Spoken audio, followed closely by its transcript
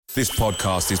This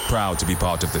podcast is proud to be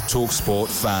part of the TalkSport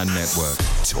Fan Network.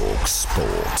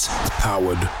 TalkSport.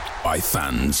 Powered by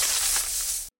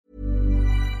fans.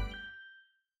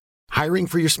 Hiring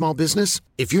for your small business?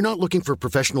 If you're not looking for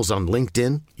professionals on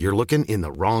LinkedIn, you're looking in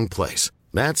the wrong place.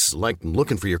 That's like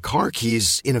looking for your car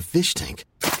keys in a fish tank.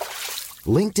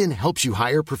 LinkedIn helps you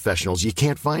hire professionals you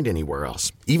can't find anywhere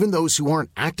else, even those who aren't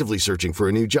actively searching for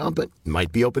a new job but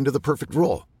might be open to the perfect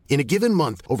role. In a given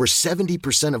month, over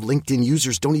 70% of LinkedIn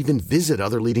users don't even visit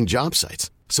other leading job sites.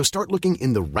 So start looking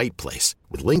in the right place.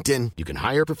 With LinkedIn, you can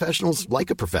hire professionals like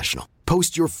a professional.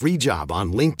 Post your free job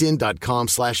on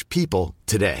linkedin.com/people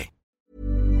today.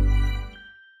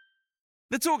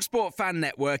 The TalkSport Fan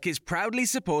Network is proudly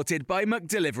supported by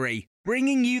McDelivery,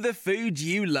 bringing you the food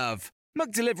you love.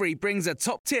 McDelivery brings a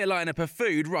top-tier lineup of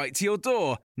food right to your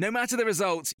door. No matter the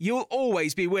result, you'll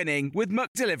always be winning with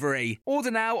McDelivery.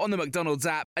 Order now on the McDonald's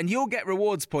app and you'll get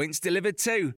rewards points delivered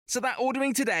too. So that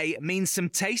ordering today means some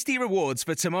tasty rewards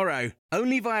for tomorrow.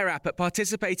 Only via app at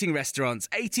participating restaurants.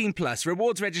 18 plus.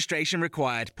 Rewards registration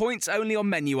required. Points only on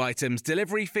menu items.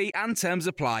 Delivery fee and terms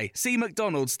apply. See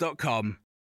mcdonalds.com.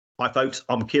 Hi folks,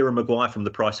 I'm Kieran Maguire from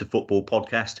the Price of Football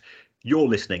podcast. You're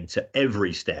listening to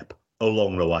Every Step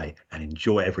along the way and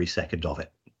enjoy every second of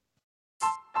it.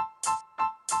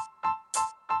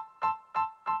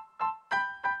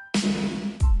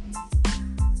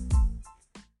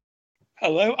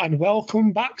 Hello and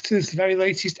welcome back to this very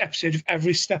latest episode of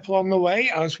Every Step Along the Way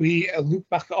as we look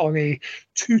back on a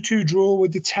 2-2 draw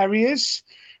with the Terriers,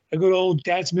 a good old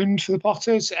Desmond for the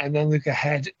Potters, and then look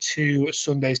ahead to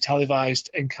Sunday's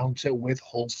televised encounter with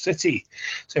Hull City.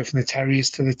 So from the Terriers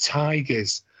to the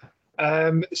Tigers.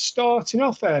 Starting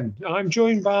off then, I'm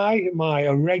joined by my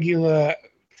regular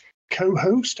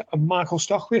co-host, Michael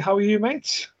Stockley. How are you,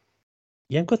 mate?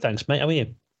 Yeah, I'm good, thanks, mate. How are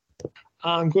you?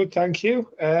 I'm good, thank you.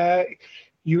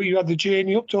 You had the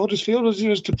journey up to Huddersfield. Was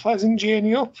it a pleasant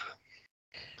journey up?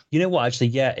 You know what, actually,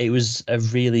 yeah, it was a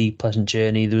really pleasant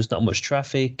journey. There was not much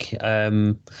traffic.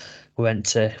 We went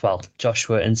to,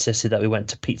 Joshua insisted that we went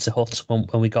to Pizza Hut when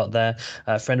we got there.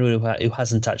 For anyone who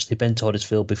hasn't actually been to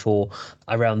Huddersfield before,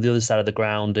 around the other side of the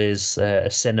ground is a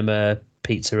cinema,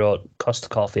 Pizza Hut, Costa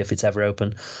Coffee if it's ever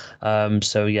open.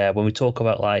 So yeah, when we talk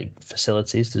about like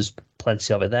facilities, there's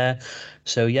plenty of it there.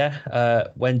 So yeah,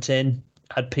 went in,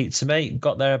 had pizza, mate,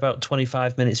 got there about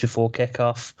 25 minutes before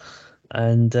kickoff.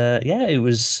 And yeah, it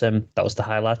was that was the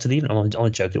highlight of the evening. I'm only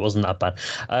joking, it wasn't that bad.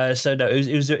 So no,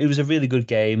 it was a really good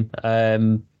game.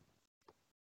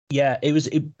 Yeah,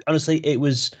 honestly, it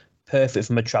was perfect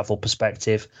from a travel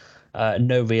perspective.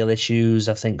 No real issues.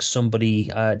 I think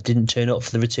somebody didn't turn up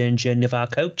for the return journey of our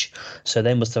coach, so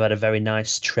they must have had a very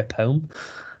nice trip home.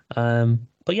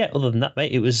 But yeah, other than that,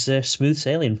 mate, it was smooth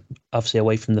sailing. Obviously,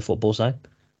 away from the football side.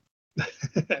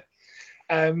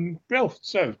 Brill,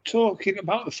 so talking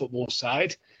about the football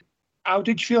side, how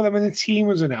did you feel when the team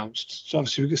was announced? So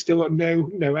obviously we've still got no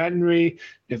Henry,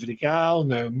 no Vidigal,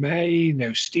 no May,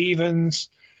 no Stevens.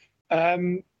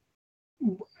 Obviously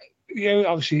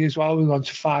as well, we've gone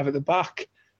to 5 at the back.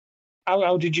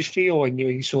 How did you feel when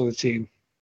you saw the team?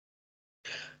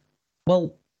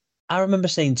 Well, I remember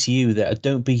saying to you that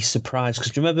don't be surprised,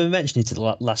 because remember mentioning it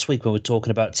last week when we were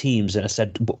talking about teams, and I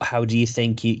said, how do you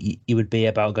think you would be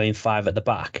about going 5 at the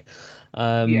back?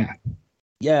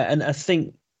 Yeah, and I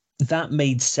think that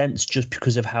made sense just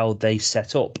because of how they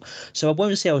set up. So I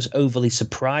won't say I was overly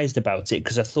surprised about it,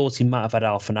 because I thought he might have had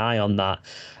half an eye on that.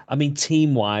 I mean,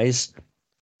 team-wise,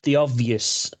 the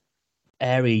obvious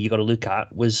area you got to look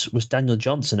at was Daniel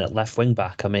Johnson at left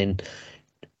wing-back. I mean,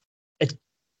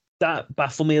 that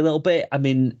baffled me a little bit. I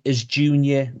mean, is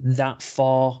Junior that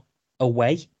far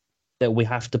away that we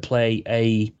have to play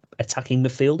a attacking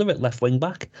midfielder at left wing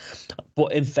back?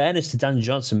 But in fairness to Daniel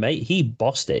Johnson, mate, he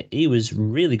bossed it. He was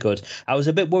really good. I was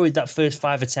a bit worried that first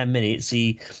 5 or 10 minutes.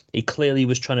 He clearly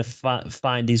was trying to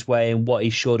find his way and what he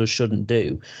should or shouldn't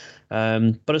do.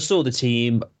 But I saw the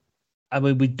team. I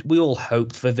mean, we all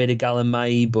hoped for Vidigal and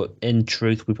May, but in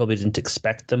truth, we probably didn't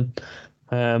expect them.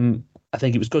 I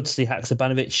think it was good to see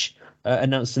Haksabanovic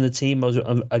announced in the team.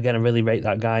 I really rate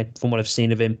that guy from what I've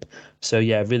seen of him. So,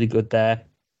 yeah, really good there.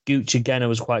 Gooch, again, I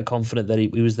was quite confident that he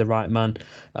was the right man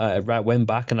at right wing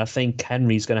back. And I think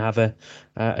Henry's going to have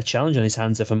a challenge on his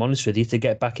hands, if I'm honest with you, to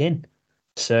get back in.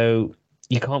 So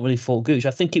you can't really fault Gooch.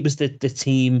 I think it was the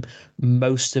team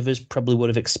most of us probably would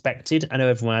have expected. I know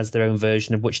everyone has their own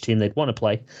version of which team they'd want to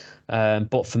play.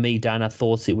 But for me, Dan, I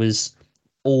thought it was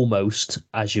almost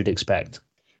as you'd expect.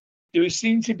 There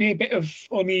seemed to be a bit of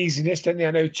uneasiness, didn't there?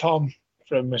 I know Tom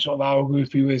from sort of our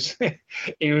group, he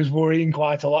was worrying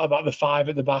quite a lot about the 5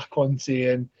 at the back, wasn't he?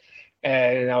 And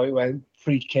how it went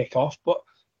pre-kick-off. But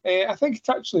I think it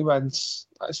actually went,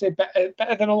 like I say,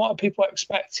 better than a lot of people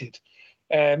expected.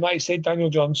 Like you say, Daniel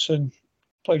Johnson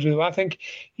played really well. I think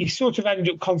he sort of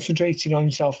ended up concentrating on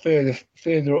himself further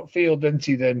upfield, didn't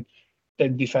he, than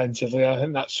defensively. I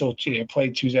think that sort of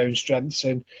played to his own strengths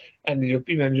and he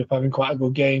ended up having quite a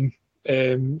good game.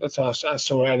 That's how I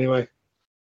saw it anyway.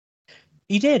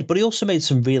 He did, but he also made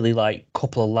some really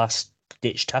couple of last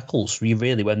ditch tackles.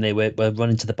 Really, when they were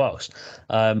running to the box,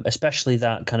 especially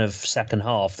that kind of second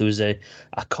half. There was I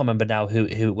can't remember now who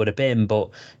it would have been, but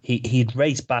he'd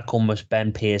raced back almost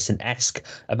Ben Pearson-esque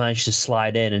and managed to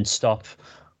slide in and stop.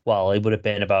 Well, it would have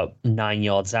been about 9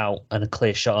 yards out and a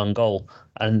clear shot on goal.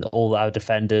 And all our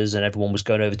defenders and everyone was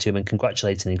going over to him and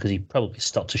congratulating him because he probably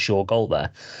stopped a sure goal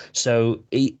there. So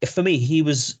for me, he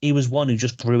was one who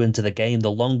just grew into the game.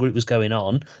 The longer it was going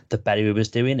on, the better he was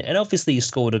doing. And obviously, he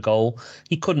scored a goal.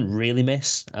 He couldn't really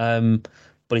miss, but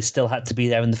he still had to be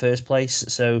there in the first place.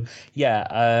 So, yeah,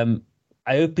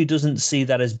 I hope he doesn't see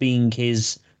that as being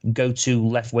his go-to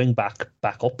left wing back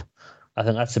up. I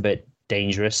think that's a bit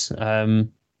dangerous.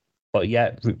 But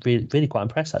yeah, really quite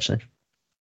impressed actually.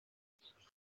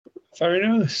 Very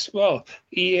nice. Well,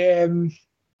 he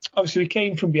obviously we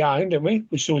came from behind, didn't we?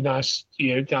 Which is so nice,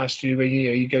 nice to do when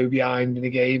you go behind in a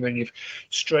game and you've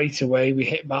straight away we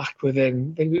hit back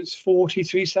within, I think it was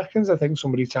 43 seconds. I think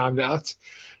somebody timed it out.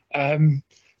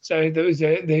 So there was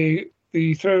the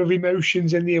throw of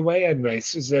emotions in the away end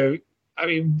race. So I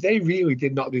mean, they really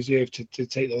did not deserve to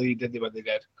take the lead, did they, when they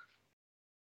did?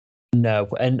 No,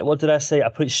 and what did I say? I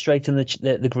put it straight in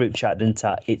the group chat, didn't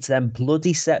I? It's them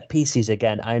bloody set pieces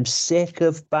again. I'm sick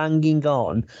of banging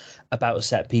on about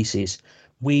set pieces.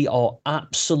 We are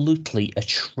absolutely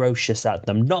atrocious at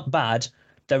them. Not bad.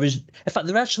 In fact,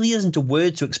 there actually isn't a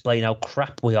word to explain how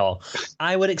crap we are.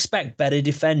 I would expect better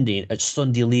defending at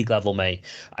Sunday League level, mate.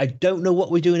 I don't know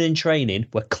what we're doing in training.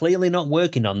 We're clearly not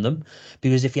working on them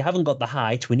because if you haven't got the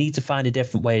height, we need to find a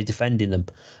different way of defending them.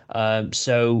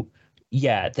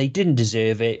 Yeah, they didn't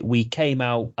deserve it. We came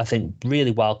out, I think,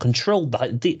 really well, controlled a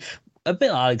bit like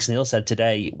Alex Neil said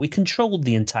today, we controlled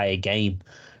the entire game.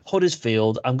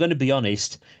 Huddersfield, I'm going to be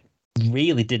honest,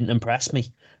 really didn't impress me.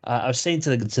 I was saying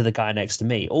to the guy next to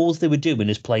me, all they were doing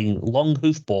is playing long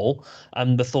hoofball,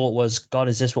 and the thought was, God,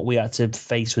 is this what we had to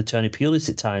face with Tony Pulis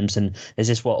at times, and is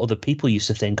this what other people used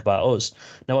to think about us?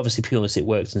 Now, obviously, Pulis, it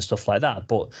worked and stuff like that,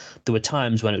 but there were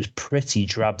times when it was pretty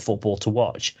drab football to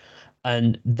watch.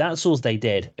 And that's all they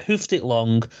did. Hoofed it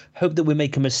long, hope that we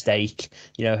make a mistake,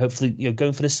 hopefully,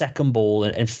 going for the second ball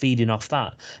and feeding off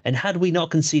that. And had we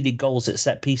not conceded goals at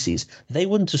set pieces, they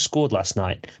wouldn't have scored last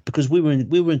night because we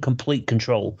were in complete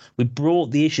control. We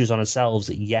brought the issues on ourselves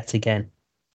yet again.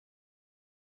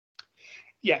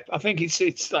 Yeah, I think it's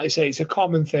like I say, it's a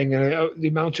common thing. And the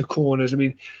amount of corners, I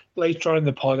mean, later on in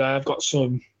the pod, I've got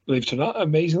some, believe it or not,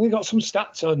 amazingly got some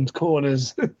stats on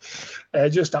corners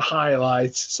just to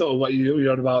highlight sort of what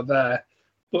you're on about there.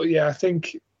 But yeah, I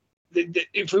think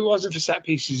if it wasn't for set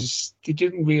pieces, they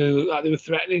didn't really look like they were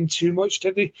threatening too much,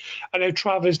 did they? I know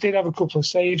Travers did have a couple of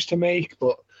saves to make,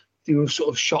 but they were sort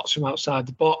of shots from outside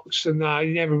the box, and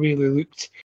he never really looked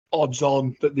odds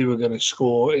on that they were going to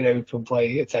score in open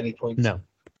play at any point. No.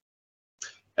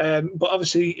 But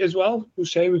obviously, as well, we'll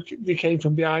say we came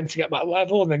from behind to get back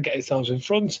level and then get ourselves in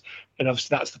front. And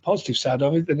obviously, that's the positive side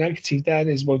of it. The negative then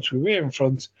is once we were in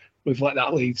front, we've let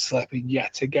that lead slip in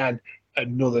yet again,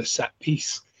 another set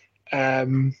piece.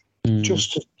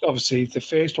 Just to, obviously, the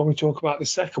first one we talk about, the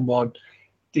second one,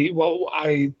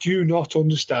 I do not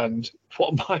understand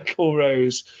what Michael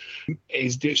Rose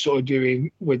is sort of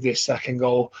doing with this second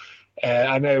goal.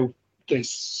 I know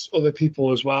there's other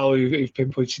people as well who've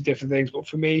pinpointed different things, but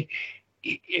for me,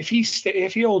 if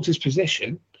he holds his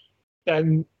position,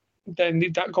 then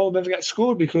that goal never gets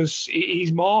scored because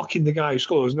he's marking the guy who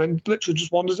scores and then literally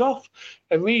just wanders off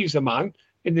and leaves the man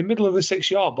in the middle of the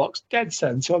 6-yard box, dead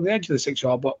centre on the edge of the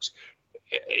 6-yard box,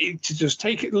 to just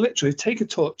take a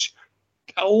touch,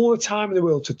 all the time in the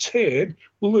world to turn,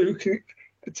 look,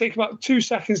 take about 2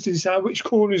 seconds to decide which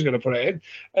corner he's going to put it in,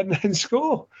 and then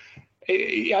score.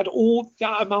 He had all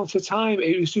that amount of time.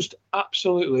 It was just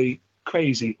absolutely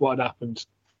crazy what had happened.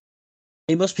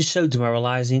 It must be so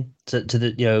demoralising to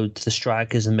the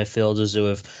strikers and midfielders who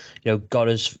have got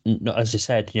us, as I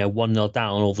said, 1-0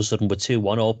 down. All of a sudden we're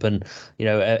 2-1 up, and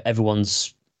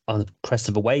everyone's on the crest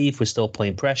of a wave. We're still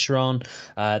putting pressure on.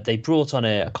 They brought on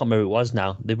I can't remember who it was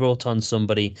now. They brought on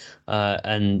somebody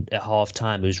and at half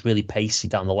time who was really pacey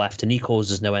down the left, and he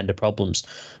causes no end of problems.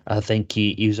 I think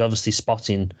he was obviously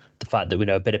spotting the fact that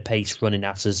a bit of pace running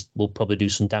at us will probably do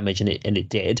some damage, and it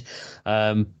did.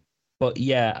 But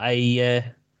yeah,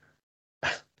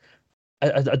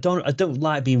 I don't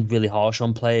like being really harsh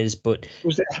on players, but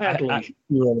was it Hadley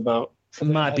you were on about? It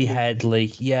might be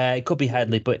Headley. Yeah, it could be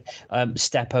Headley, but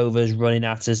step overs, running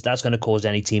at us, that's going to cause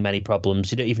any team any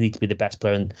problems. You don't even need to be the best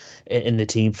player in the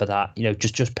team for that.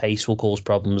 Just pace will cause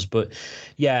problems. But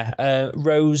yeah,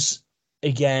 Rose,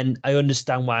 again, I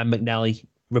understand why McNally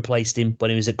replaced him when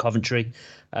he was at Coventry,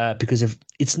 because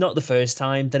it's not the first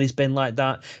time that he's been like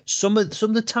that. Some of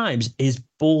the times his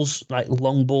balls, like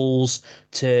long balls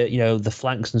to the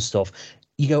flanks and stuff,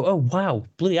 you go, oh wow,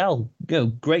 bloody hell,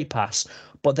 great pass.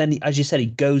 But then, as you said, he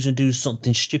goes and does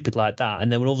something stupid like that,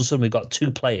 and then all of a sudden we've got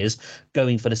two players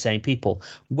going for the same people.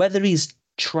 Whether he's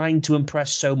trying to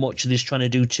impress so much that he's trying to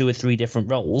do 2 or 3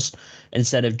 different roles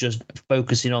instead of just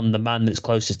focusing on the man that's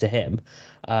closest to him,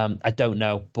 I don't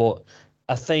know. But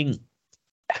I think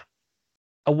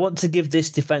I want to give this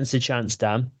defence a chance,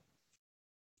 Dan.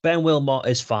 Ben Wilmot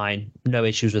is fine. No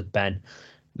issues with Ben.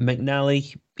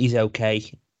 McNally, he's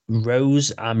okay.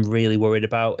 Rose, I'm really worried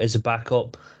about as a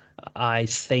backup. I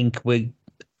think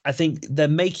they're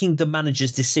making the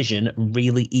manager's decision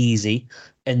really easy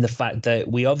in the fact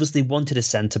that we obviously wanted a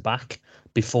centre-back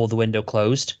before the window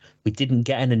closed. We didn't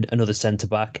get another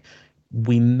centre-back.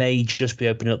 We may just be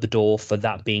opening up the door for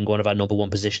that being one of our number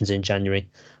 1 positions in January.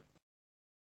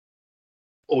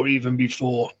 Or even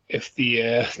before, if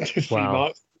the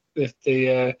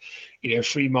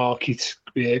free market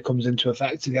comes into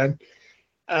effect again.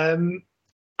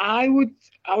 I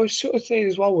was sort of saying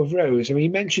as well with Rose. I mean, he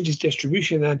mentioned his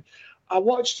distribution, and I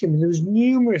watched him, and there was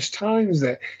numerous times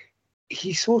that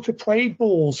he sort of played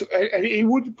balls, and he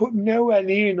would put nowhere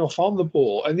near enough on the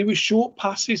ball, and there were short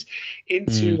passes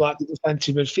into like the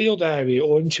defensive midfield area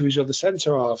or into his other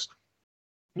centre halves.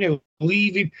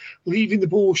 Leaving the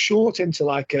ball short into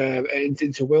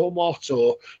into Wilmot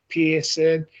or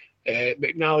Pearson,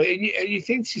 McNally, and you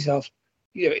think to yourself,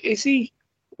 is he?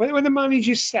 When the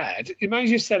manager said in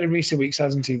recent weeks,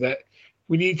 hasn't he, that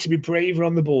we need to be braver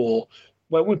on the ball.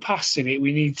 When we're passing it,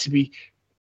 we need to be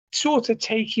sort of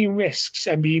taking risks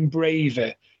and being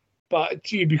braver, but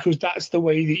because that's the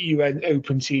way that you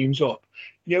open teams up.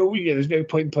 There's no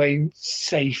point playing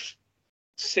safe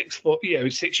 6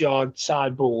 yard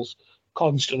side balls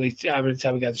constantly time and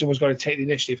time again. Someone's got to take the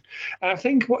initiative. And I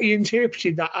think what he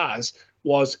interpreted that as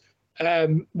was,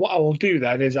 what I will do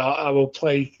then is I will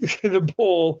play the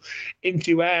ball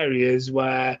into areas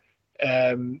where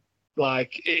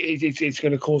it's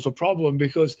going to cause a problem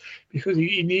because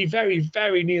he very,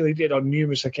 very nearly did on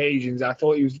numerous occasions. I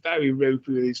thought he was very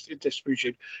ropey with his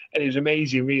distribution, and it was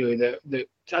amazing really that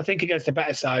I think against a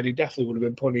better side he definitely would have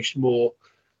been punished more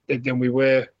than we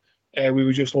were. We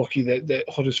were just lucky that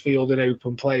Huddersfield and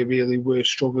open play really were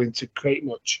struggling to create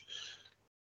much.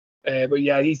 But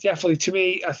yeah, he's definitely, to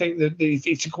me, I think that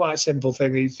it's a quite simple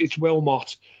thing. It's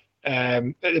Wilmot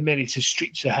at the minute is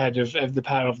streets ahead of the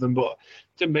pair of them. But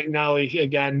McNally,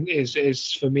 again,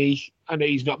 is for me, I know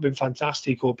he's not been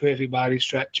fantastic or perfect by any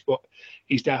stretch, but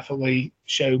he's definitely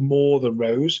shown more than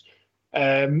Rose.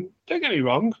 Don't get me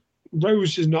wrong,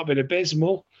 Rose has not been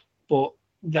abysmal, but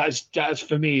that's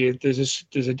for me, there's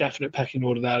a definite pecking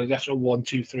order there, a definite 1,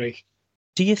 2, 3.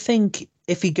 Do you think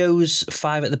if he goes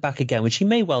 5 at the back again, which he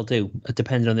may well do,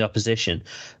 depending on the opposition,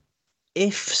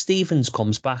 if Stevens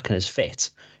comes back and is fit,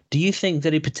 do you think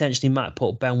that he potentially might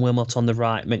put Ben Wilmot on the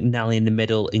right, McNally in the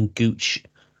middle, and Gooch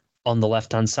on the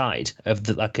left-hand side of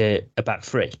a back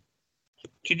 3?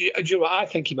 Do you know what I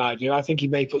think he might do? I think he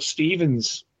may put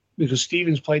Stevens, because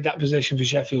Stevens played that position for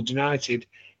Sheffield United.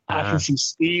 I can see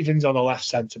Stevens on the left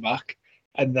centre-back,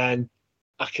 and then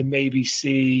I can maybe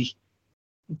see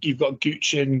you've got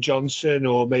Gooch and Johnson,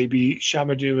 or maybe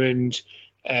Shamadou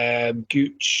and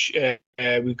Gooch.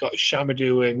 We've got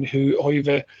Shamadou and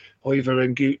Hoiver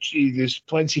and Gooch. There's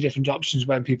plenty of different options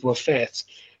when people are fit.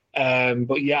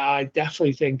 But yeah, I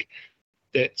definitely think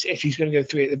that if he's going to go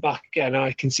 3 at the back again,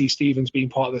 I can see Stevens being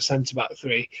part of the centre-back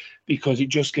 3, because it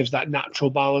just gives that natural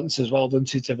balance as well,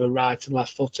 doesn't it, of a right and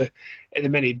left footer. At the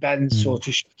minute, Ben's sort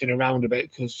of shifting around a bit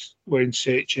because we're in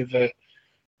search of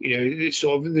it's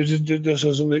sort of, there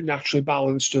doesn't look naturally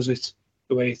balanced, does it,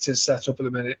 the way it is set up at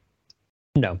the minute?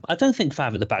 No, I don't think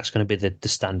 5 at the back is going to be the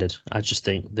standard. I just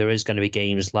think there is going to be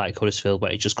games like Huddersfield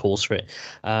where it just calls for it.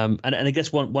 And I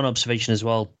guess one observation as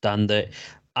well, Dan, that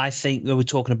I think we were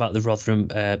talking about the Rotherham,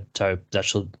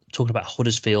 talking about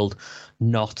Huddersfield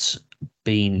not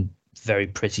being very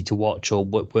pretty to watch or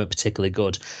weren't particularly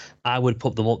good. I would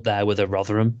put them up there with a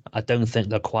Rotherham. I don't think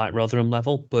they're quite Rotherham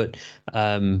level, but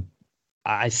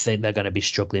I think they're going to be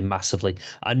struggling massively.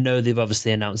 I know they've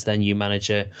obviously announced their new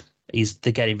manager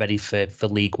they're getting ready for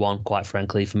League One, quite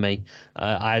frankly, for me.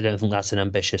 I don't think that's an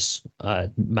ambitious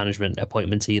management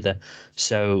appointment either.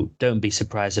 So don't be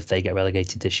surprised if they get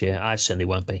relegated this year. I certainly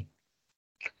won't be.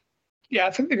 Yeah,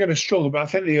 I think they're going to struggle, but I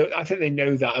think they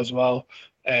know that as well.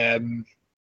 I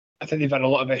think they've had a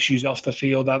lot of issues off the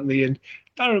field, haven't they? And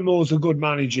Darren Moore's a good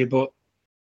manager, but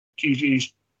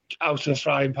he's out of the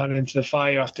frying pan into the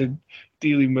fire after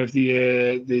dealing with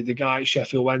the guy at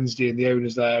Sheffield Wednesday and the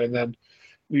owners there, and then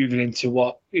moving into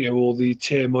what, all the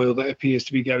turmoil that appears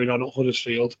to be going on at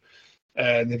Huddersfield.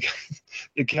 And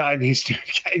the guy needs to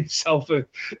get himself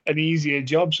an easier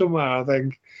job somewhere, I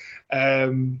think.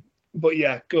 But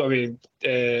yeah, I mean,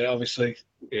 obviously,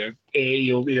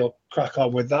 he'll crack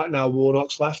on with that now.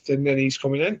 Warnock's left, and then he's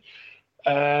coming in.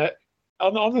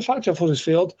 On the fact of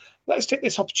Huddersfield, let's take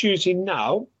this opportunity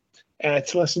now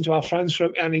to listen to our friends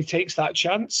from And He Takes That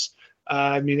Chance.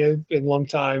 Been a long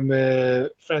time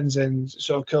friends and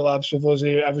sort of collabs with us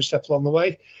here every step along the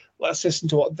way. Let's listen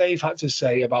to what they've had to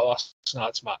say about last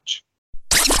night's match.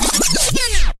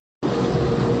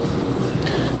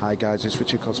 Hi guys, it's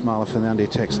Richard Kosmala from the And He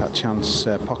Takes That Chance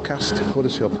podcast,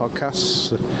 Huddersfield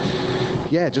podcasts.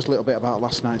 Yeah, just a little bit about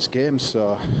last night's game.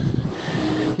 So,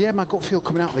 yeah, my gut feel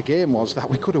coming out of the game was that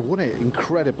we could have won it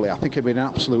incredibly. I think it'd been an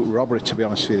absolute robbery, to be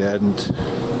honest with you. And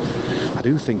I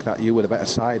do think that you were the better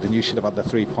side and you should have had the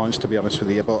 3 points, to be honest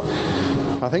with you. But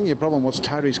I think your problem was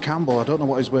Tyrese Campbell. I don't know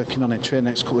what he's working on in training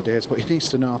next couple of days, but he needs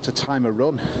to know how to time a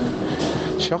run.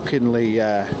 Shockingly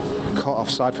caught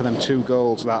offside for them 2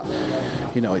 goals that,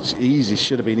 it's easy,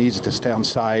 should have been easy to stay on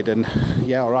side. And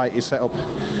yeah, all right, he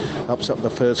helps up the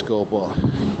first goal, but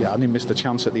yeah, and he missed the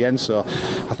chance at the end. So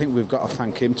I think we've got to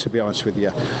thank him, to be honest with you.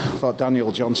 I thought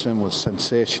Daniel Johnson was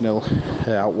sensational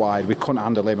out wide. We couldn't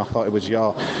handle him. I thought he was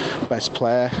your best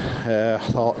player. I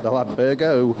thought the lad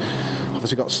Berger, who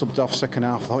obviously got subbed off second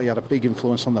half, I thought he had a big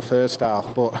influence on the first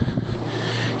half. But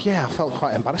yeah, I felt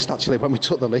quite embarrassed actually when we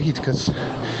took the lead, because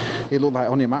it looked like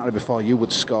only a matter before you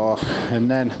would score. And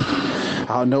then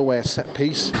out of nowhere, set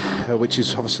piece, which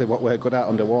is obviously what we're good at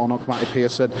under Warnock, Matty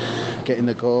Pearson getting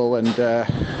the goal. And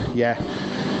yeah,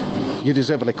 you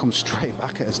deservedly come straight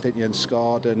back at us, didn't you, and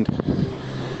scored. And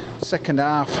second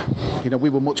half, we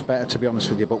were much better, to be honest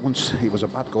with you, but once it was a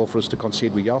bad goal for us to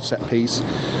concede with your set piece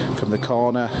from the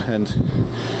corner, and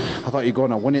I thought you were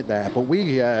going to win it there. But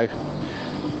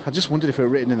I just wondered if it were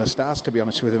written in the stars, to be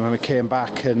honest with him, when we came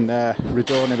back. And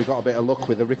Radone, we got a bit of luck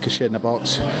with the ricochet in the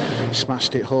box,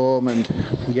 smashed it home. And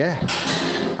yeah,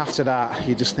 after that,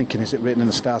 you're just thinking, is it written in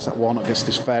the stars that Warnock gets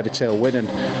this fairy tale win? And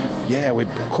yeah, we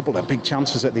a couple of big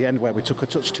chances at the end where we took a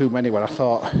touch too many, where I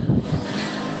thought,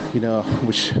 we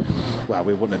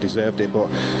wouldn't have deserved it, but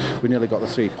we nearly got the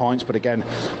 3 points. But again,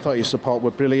 I thought your support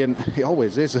were brilliant. It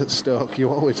always is at Stoke. You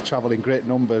always travel in great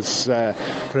numbers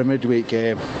for a midweek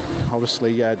game.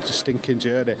 Obviously, just stinking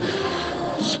journey.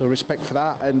 So respect for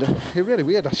that. And it's really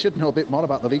weird. I should know a bit more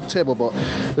about the league table, but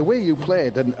the way you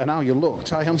played and how you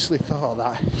looked, I honestly thought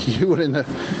that you were in the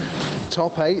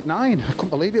top 8, 9. I couldn't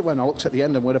believe it when I looked at the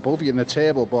end and we're above you in the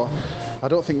table, but I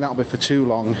don't think that'll be for too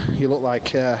long. You look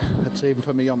like a team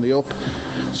for me on the up,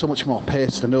 so much more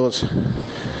pace than us.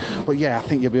 But yeah, I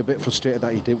think you'll be a bit frustrated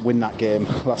that you didn't win that game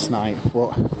last night.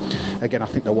 But again, I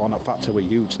think the Warnock factor were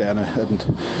huge there, and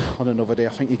on another day I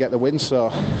think you get the win.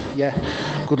 So yeah,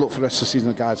 good luck for the rest of the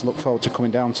season, guys. Look forward to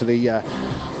coming down to the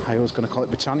I was going to call it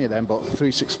Britannia then, but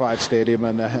 365 Stadium,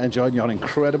 and enjoying your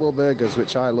incredible burgers,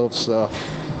 which I love. So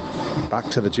back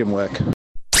to the gym work.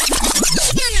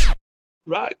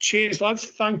 Right, cheers, lads.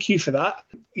 Thank you for that.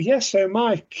 Yes, so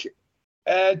Mike,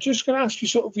 just going to ask you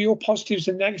sort of your positives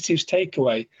and negatives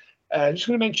takeaway. Just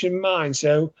going to mention mine.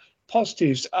 So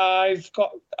positives, I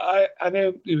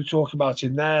know you were talking about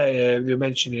him there. You were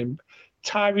mentioning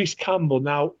Tyrese Campbell.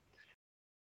 Now,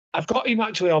 I've got him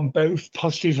actually on both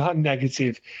positive and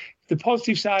negative. The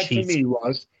positive side for me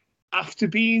was after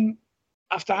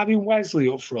having Wesley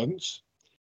up front,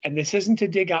 and this isn't a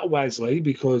dig at Wesley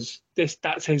because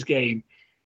that's his game.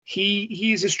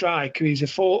 He is a striker. He's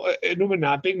a number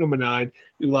 9, big number 9,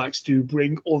 who likes to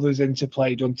bring others into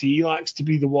play, doesn't he? He likes to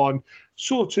be the one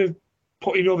sort of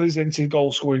putting others into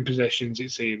goal-scoring positions,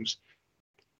 it seems.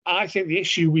 I think the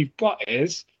issue we've got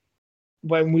is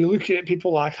when we're looking at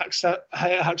people like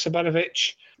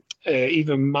Haksabanovic,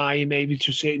 even Mai maybe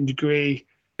to a certain degree,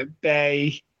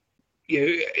 Bay,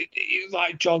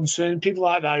 like Johnson, people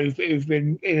like that who've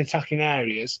been in attacking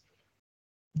areas,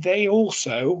 they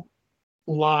also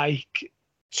like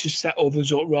to set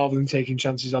others up rather than taking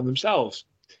chances on themselves.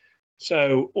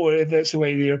 So, or that's the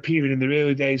way they're appearing in the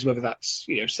early days, whether that's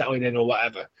settling in or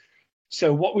whatever.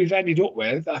 So what we've ended up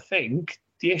with, I think,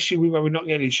 the issue where we're not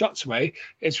getting shots away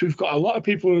is we've got a lot of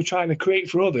people who are trying to create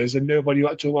for others and nobody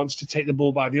actually wants to take the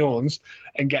ball by the horns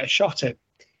and get a shot in.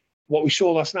 What we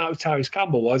saw last night with Tyrese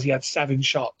Campbell was he had 7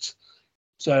 shots.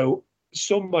 So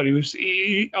somebody was,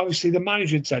 obviously the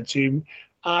manager had said to him,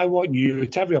 I want you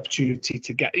at every opportunity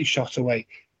to get your shot away.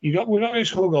 We're not going to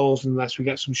score goals unless we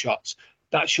get some shots.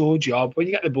 That's your job. When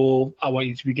you get the ball, I want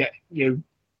you to be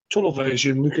tunnel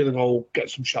version, look at the goal, get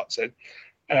some shots in.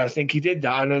 And I think he did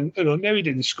that. And I know he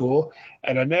didn't score.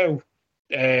 And I know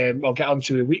I'll get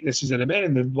onto the weaknesses in a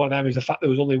minute. And one of them is the fact there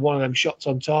was only one of them shots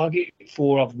on target.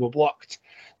 4 of them were blocked.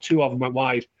 2 of them went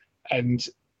wide.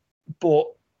 But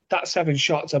that 7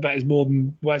 shots, I bet, is more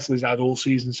than Wesley's had all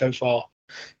season so far.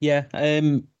 Yeah.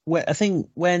 I think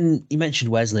when you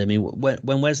mentioned Wesley, I mean,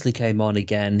 when Wesley came on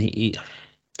again, he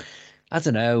I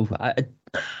don't know.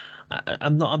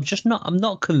 I'm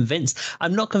not convinced.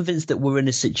 I'm not convinced that we're in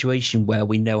a situation where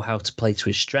we know how to play to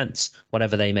his strengths,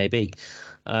 whatever they may be.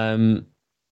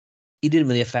 He didn't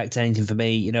really affect anything for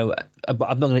me. I'm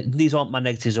not going to. These aren't my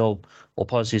negatives or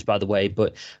positives, by the way.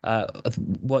 But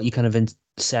what you kind of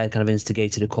said kind of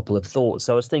instigated a couple of thoughts.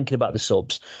 So I was thinking about the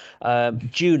subs.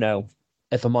 Juno,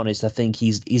 if I'm honest, I think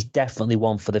he's definitely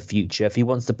one for the future. If he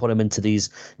wants to put him into these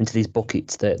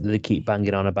buckets that they keep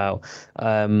banging on about.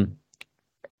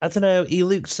 I don't know. He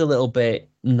looks a little bit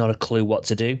not a clue what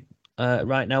to do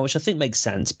right now, which I think makes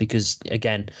sense because,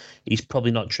 again, he's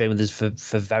probably not trained with us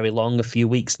for very long, a few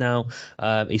weeks now.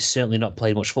 He's certainly not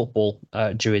played much football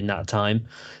during that time.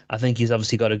 I think he's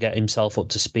obviously got to get himself up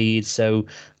to speed. So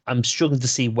I'm struggling to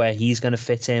see where he's going to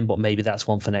fit in, but maybe that's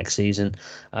one for next season.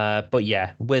 But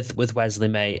yeah, with Wesley,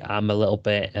 mate, I'm a little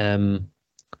bit,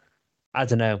 I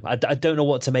don't know. I don't know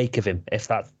what to make of him, if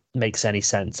that makes any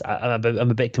sense. I'm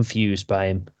a bit confused by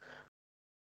him.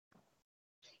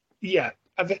 Yeah,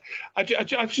 I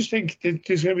just think that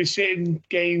there's going to be certain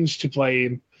games to play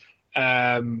him,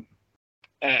 and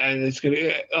it's going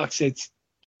to, like I said,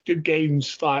 good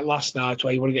games like last night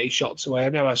where you want to get your shots away. I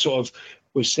know I sort of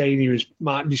was saying he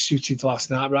might be suited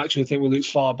last night, but actually I think we looked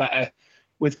far better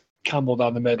with Campbell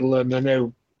down the middle. And I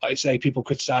know, like I say, people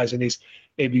criticising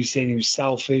maybe saying he was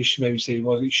selfish, maybe saying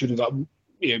he should have got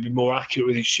be more accurate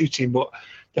with his shooting, but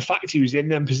the fact he was in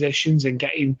them positions and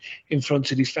getting in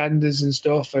front of defenders and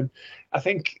stuff, and I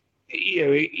think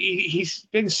he's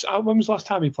been. When was the last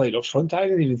time he played up front? I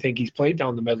didn't even think he's played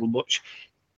down the middle much.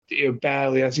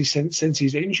 Barely has he since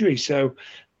his injury. So,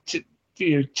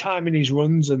 timing his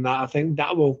runs and that, I think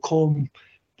that will come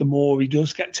the more he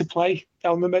does get to play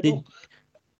down the middle.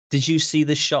 Did you see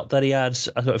the shot that he had?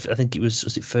 I think it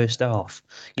was it first half?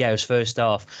 Yeah, it was first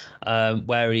half,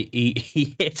 where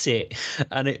he hit it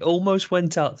and it almost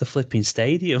went out the flipping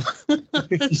stadium.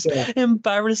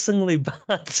 Embarrassingly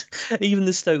bad. Even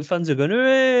the Stoke fans are going,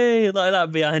 hooray, like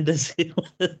that behind us.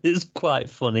 It's quite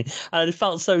funny. And I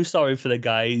felt so sorry for the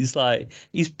guy.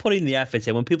 He's putting the effort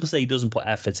in. When people say he doesn't put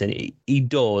effort in, he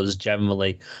does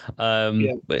generally.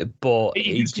 But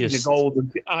he's just,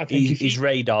 his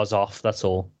radar's off, that's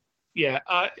all. Yeah,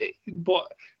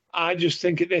 but I just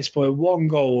think at this point, one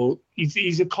goal,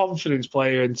 he's a confidence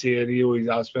player, and he always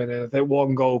has been. And I think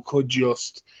one goal could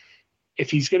just, if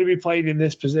he's going to be playing in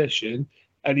this position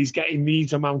and he's getting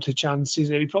these amount of chances,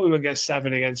 and he probably won't get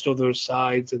 7 against other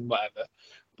sides and whatever.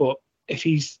 But if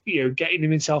he's getting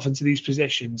himself into these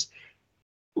positions,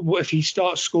 if he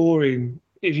starts scoring,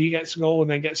 if he gets a goal and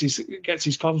then gets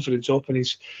his confidence up, and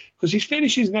because his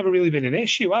finishing's never really been an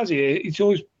issue, has he?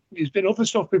 It's been other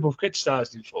stuff people have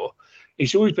criticised him for.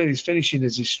 It's always been his finishing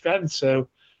as his strength. So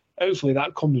hopefully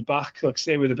that comes back, like I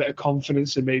say, with a bit of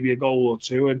confidence and maybe a goal or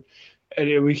two, and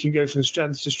we can go from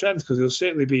strength to strength, because he'll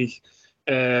certainly be,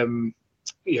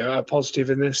 a positive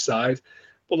in this side.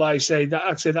 But like I say,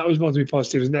 that was more to be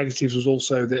positives. Negatives was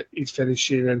also that he's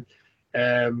finishing,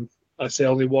 and I'd say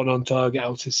only 1 on target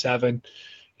out of 7.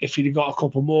 If he'd have got a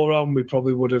couple more on, we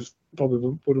probably would have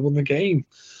won the game.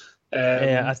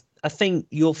 I think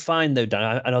you'll find, though,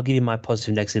 Dan, and I'll give you my positive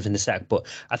and negative in a sec, but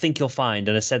I think you'll find,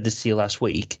 and I said this to you last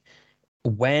week,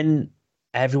 when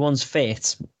everyone's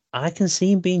fit, I can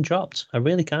see him being dropped. I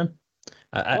really can.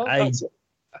 I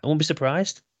won't be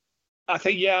surprised. I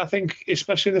think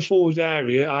especially in the forward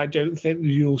area, I don't think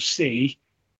you'll see.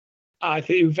 I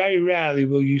think very rarely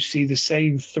will you see the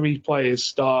same 3 players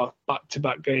start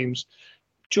back-to-back games,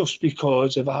 just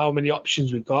because of how many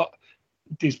options we've got.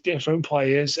 There's different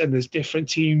players and there's different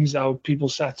teams, how people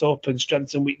set up and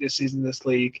strengths and weaknesses in this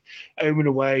league, home and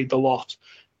away, the lot.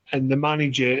 And the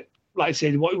manager, like I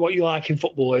said, what you like in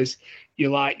football is you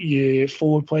like your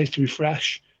forward players to be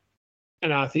fresh.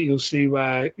 And I think you'll see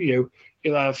where, you'll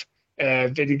have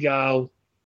Vidigal,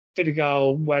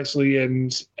 Wesley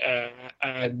and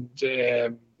and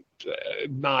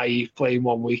Mai playing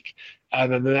 1 week,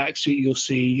 and then the next week you'll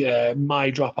see Mai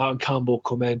drop out and Campbell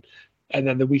come in, and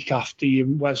then the week after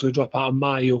Wesley drop out and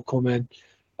Mai will come in,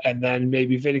 and then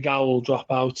maybe Vidigal will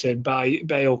drop out and Bay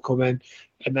will come in,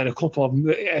 and then a couple of them.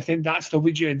 I think that's the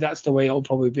way it'll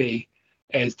probably be.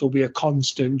 Is there'll be a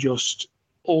constant just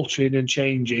altering and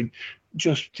changing,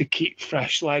 just to keep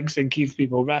fresh legs and keep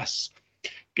people rest.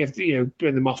 Bring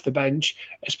them off the bench,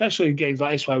 especially in games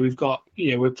like this where we've got,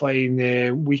 we're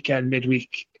playing weekend,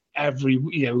 midweek,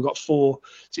 we've got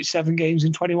 7 games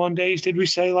in 21 days, did we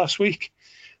say last week?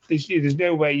 There's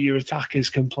no way your attackers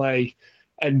can play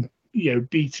and,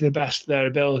 be to the best of their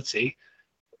ability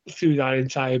through that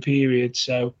entire period.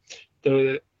 So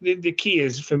the key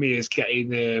for me is getting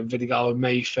Vidigal and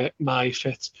Mai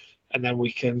fit, and then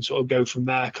we can sort of go from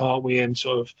there, can't we? And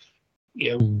sort of,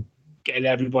 getting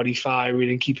everybody firing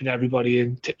and keeping everybody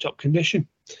in tip-top condition.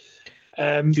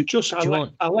 I'll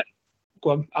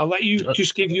let you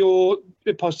just give your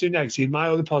positive, negative. My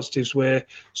other positives were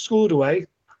scored away,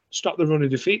 stopped the run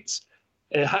of defeats.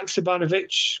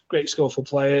 Haksabanovic, great skillful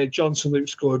player. Johnson Luke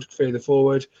scored further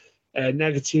forward.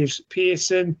 Negatives,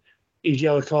 Pearson, his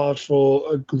yellow card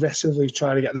for aggressively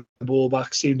trying to get the ball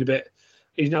back seemed a bit.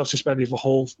 He's now suspended for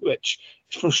Hull, which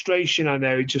frustration. I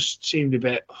know it just seemed a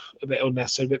bit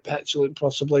unnecessary, a bit petulant,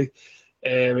 possibly.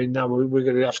 And now we're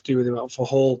going to have to do with him out for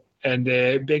Hull. And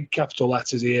big capital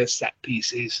letters here: set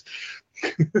pieces.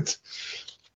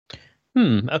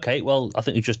 Okay. Well, I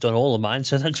think you've just done all of mine,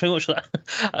 so thanks very much for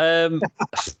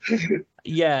that.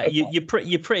 Yeah, you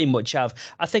pretty much have.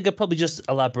 I think I'd probably just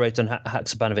elaborate on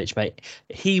Haksabanovic, mate.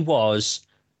 He was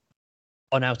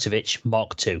Arnautovic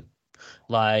Mark II,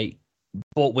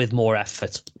 but with more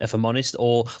effort, if I'm honest,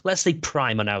 or let's say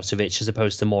prime Arnautovic as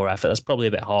opposed to more effort. That's probably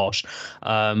a bit harsh.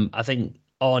 I think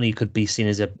Arnie could be seen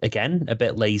as a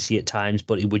bit lazy at times,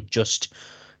 but he would just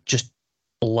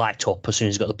light up as soon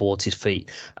as he got the ball at his feet.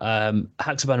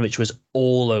 Haksabanovic was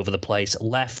all over the place: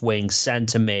 left wing,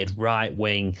 centre mid, right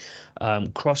wing,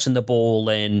 crossing the ball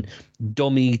in,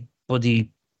 dummy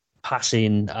buddy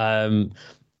passing,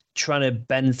 trying to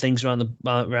bend things around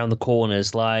the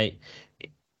corners.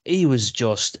 He was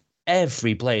just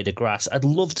every blade of grass. I'd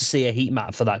love to see a heat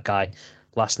map for that guy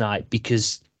last night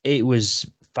because it was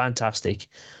fantastic.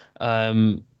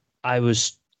 I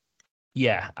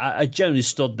generally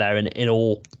stood there in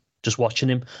awe just watching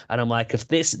him. And I'm like, if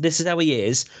this is how he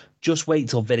is, just wait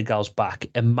till Vidigal's back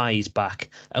and Mai's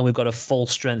back and we've got a full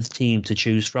strength team to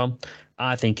choose from.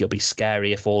 I think it'll be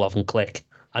scary if all of them click.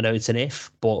 I know it's an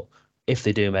if, but if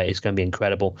they do, mate, it's going to be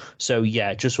incredible. So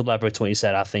yeah, just to elaborate on what you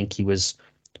said, I think he was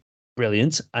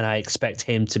brilliant, and I expect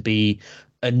him to be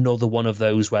another one of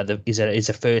those where is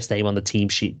a first name on the team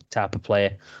sheet type of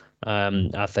player.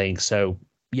 I think so.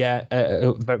 Yeah,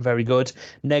 very good.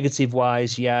 Negative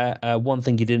wise, one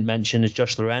thing you didn't mention is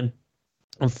Josh Loren.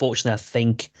 Unfortunately, I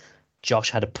think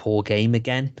Josh had a poor game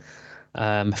again.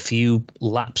 A few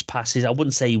lapse passes. I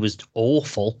wouldn't say he was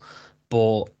awful,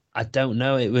 but I don't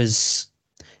know.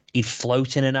 He'd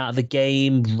float in and out of the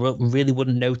game. Really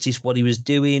wouldn't notice what he was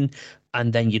doing,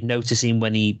 and then you'd notice him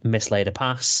when he mislaid a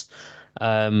pass.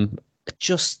 I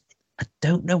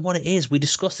don't know what it is. We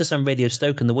discussed this on Radio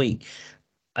Stoke in the week.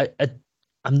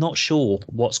 I'm not sure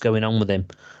what's going on with him.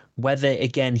 Whether,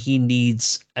 again, he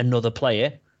needs another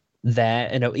player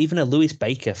there, even a Lewis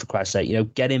Baker, for Christ's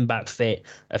sake, get him back fit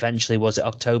eventually. Was it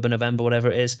October, November, whatever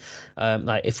it is?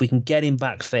 If we can get him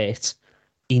back fit,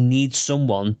 he needs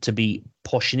someone to be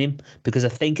pushing him, because I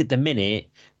think at the minute,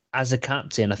 as a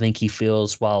captain, I think he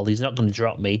feels, well, he's not going to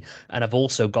drop me, and I've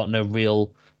also got no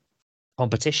real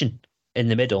competition in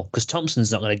the middle because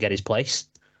Thompson's not going to get his place.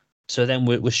 So then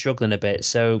we're struggling a bit.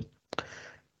 So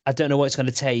I don't know what it's going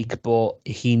to take, but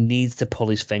he needs to pull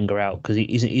his finger out because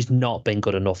he's not been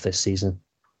good enough this season.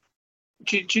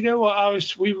 Do you know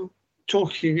what we were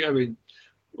talking,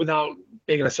 without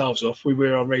bigging ourselves off, we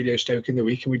were on Radio Stoke in the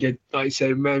week and we did, like you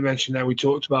said, mentioned that we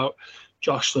talked about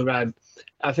Josh Loren.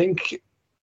 I think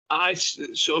one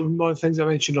of the things I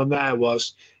mentioned on there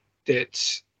was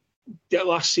that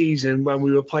last season when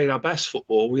we were playing our best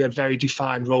football, we had very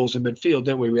defined roles in midfield,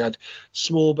 didn't we? We had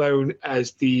Smallbone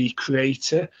as the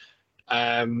creator,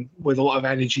 with a lot of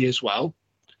energy as well,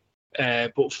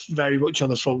 but very much on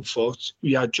the front foot.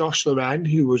 We had Josh Loren,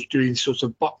 who was doing sort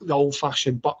of the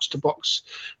old-fashioned box-to-box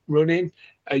running,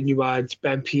 and you had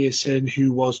Ben Pearson,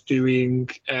 who was doing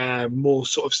more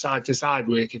sort of side-to-side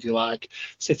work, if you like,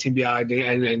 sitting behind it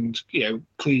and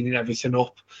cleaning everything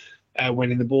up,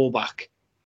 winning the ball back.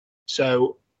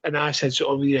 So, and I said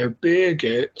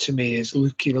Berger to me is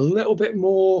looking a little bit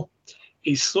more,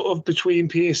 he's sort of between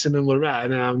Pearson and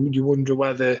Loren, and you wonder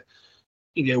whether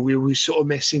we were sort of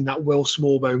missing that Will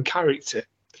Smallbone character.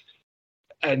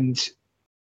 And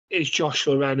is Josh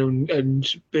Loren and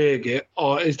Berger,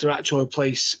 or is there actually a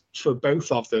place for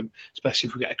both of them, especially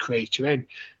if we get a creator in?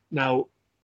 Now,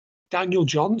 Daniel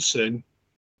Johnson,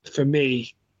 for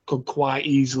me, could quite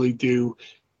easily do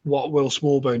what Will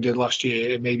Smallbone did last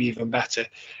year, and maybe even better.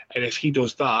 And if he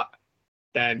does that,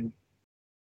 then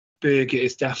Berger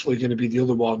is definitely going to be the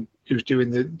other one who's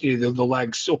doing the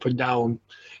legs up and down,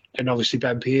 and obviously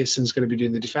Ben Pearson's going to be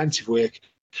doing the defensive work.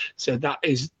 So that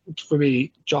is, for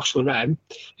me, Josh Loren.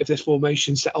 If this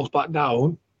formation settles back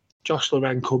down, Josh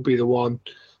Loren could be the one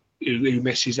who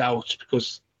misses out,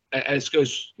 because as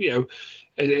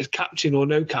captain or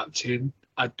no captain,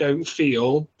 I don't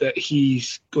feel that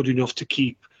he's good enough to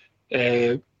keep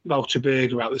Walter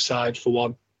Berger out the side for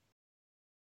one.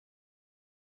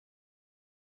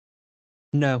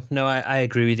 No, I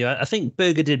agree with you. I think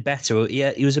Berger did better.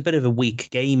 Yeah, he was a bit of a weak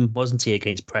game, wasn't he,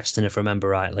 against Preston, if I remember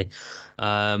rightly.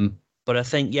 But I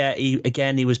think,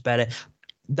 he was better.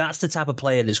 That's the type of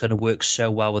player that's going to work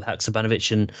so well with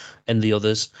Haksabanovic and the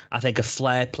others. I think a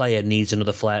flair player needs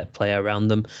another flair player around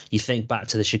them. You think back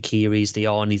to the Shakiris, the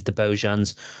Arnies, the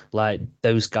Bojans, like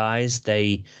those guys,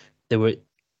 they were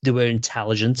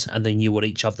intelligent and they knew what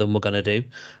each of them were going to do.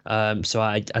 So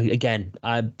I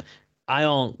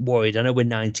aren't worried. I know we're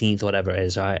 19th or whatever it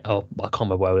is. Right? Oh, I can't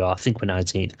remember where we are. I think we're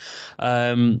 19th.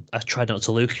 I tried not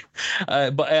to look.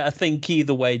 But I think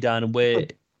either way, Dan, we're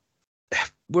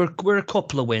a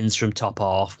couple of wins from top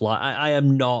half. Like I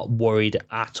am not worried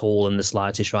at all in the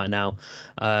slightest right now.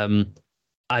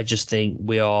 I just think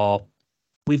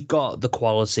we've got the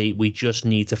quality. We just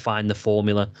need to find the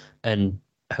formula, and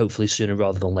hopefully sooner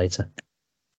rather than later.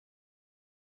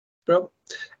 Bro,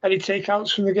 any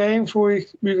takeouts from the game before we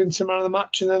move into man of the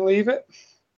match and then leave it?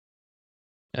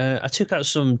 I took out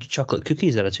some chocolate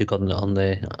cookies that I took on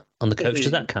the coach.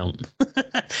 Does that count?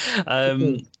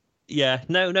 Yeah,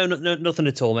 no, nothing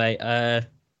at all, mate.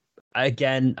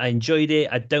 Again, I enjoyed it.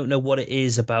 I don't know what it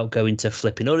is about going to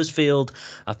flipping Huddersfield.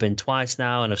 I've been twice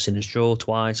now, and I've seen us draw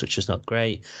twice, which is not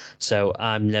great. So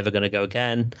I'm never going to go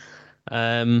again.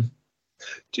 Do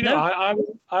you know,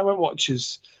 I went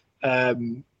watches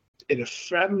in a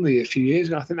friendly a few years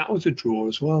ago. I think that was a draw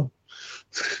as well.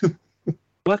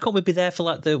 Why can't we be there for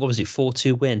like the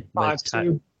 4-2 win?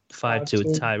 5-2. 5-2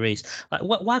 with Tyrese. Like,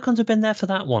 why can't we have been there for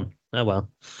that one? Oh well.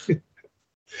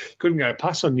 Couldn't get a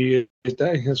pass on New Year's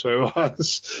Day. That's what it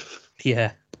was.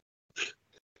 Yeah.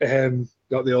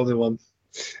 Got the other one.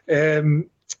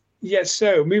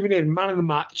 So moving in, man of the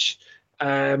match.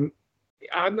 I'm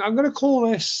going to call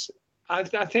this. I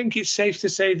think it's safe to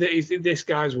say that this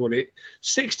guy's won it.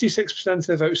 66% of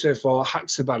the vote so far,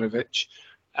 Haksabanovic.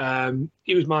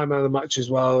 He was my man of the match as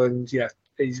well, and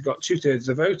he's got 2/3 of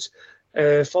the vote.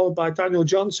 Followed by Daniel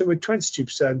Johnson with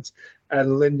 22%,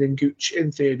 and Lyndon Gooch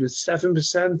in third with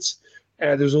 7%.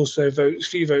 There's also a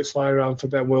few votes flying around for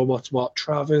Ben Wilmot and Mark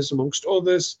Travers, amongst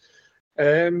others.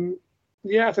 I think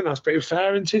that's pretty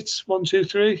fair, isn't it? 1, 2,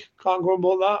 3. Can't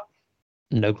grumble at that.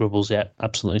 No grumbles yet,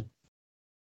 absolutely.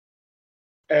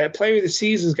 Player of the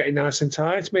season's getting nice and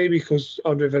tight, maybe because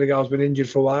Andre Vidigal's been injured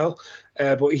for a while.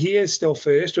 But he is still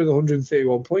first with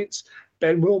 131 points.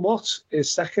 Ben Wilmot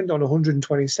is second on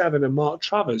 127, and Mark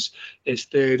Travers is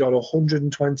third on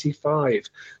 125.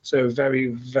 So very,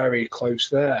 very close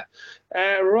there.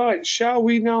 Right, shall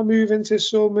we now move into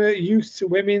some youth,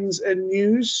 women's, and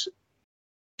news?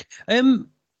 I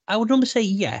would normally say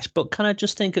yes, but can I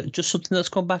just think of just something that's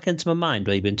come back into my mind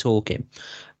while you've been talking?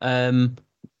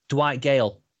 Dwight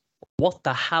Gale. What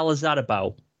the hell is that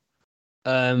about?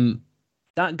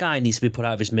 That guy needs to be put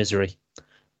out of his misery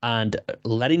and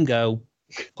let him go.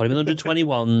 Put him in under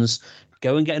 21s.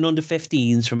 Go and get an under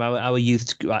 15s from our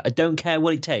youth. I don't care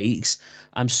what it takes.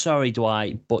 I'm sorry,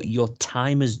 Dwight, but your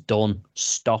time is done.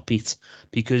 Stop it.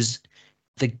 Because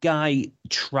the guy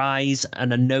tries,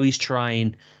 and I know he's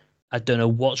trying. I don't know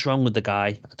what's wrong with the guy.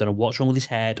 I don't know what's wrong with his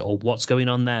head or what's going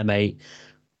on there, mate.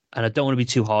 And I don't want to be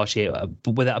too harsh here,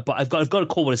 but I've got to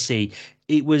call what I see.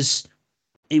 It was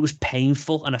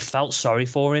painful, and I felt sorry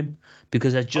for him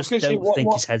because I just don't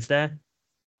think his head's there.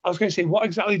 I was going to say, what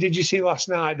exactly did you see last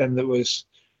night then that was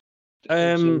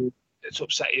it's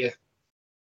upset you?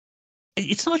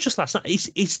 It's not just last night.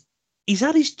 He's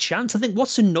had his chance. I think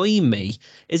what's annoying me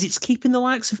is it's keeping the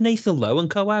likes of Nathan Lowe and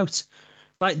co out.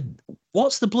 Like,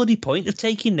 what's the bloody point of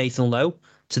taking Nathan Lowe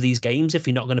to these games if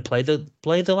you're not going to play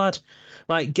the lad?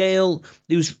 Like Gale,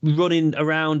 he was running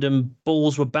around and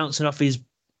balls were bouncing off his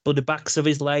bloody backs of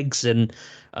his legs, and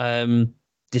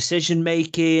decision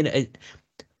making.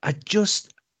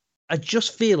 I I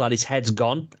just feel like his head's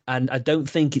gone, and I don't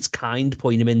think it's kind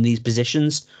putting him in these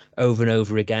positions over and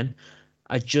over again.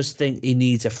 I just think he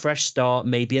needs a fresh start,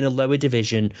 maybe in a lower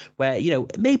division where,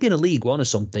 maybe in a League One or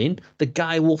something, the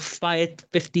guy will fire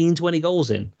 15, 20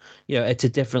 goals in, at a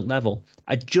different level.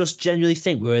 I just genuinely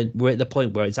think we're at the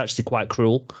point where it's actually quite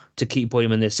cruel to keep putting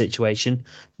him in this situation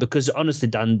because, honestly,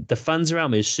 Dan, the fans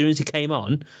around me, as soon as he came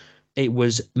on, it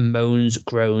was moans,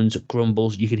 groans,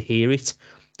 grumbles. You could hear it.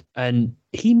 And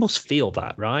he must feel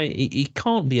that, right? He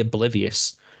can't be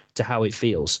oblivious to how it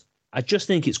feels. I just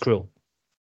think it's cruel.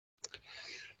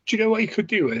 Do you know what he could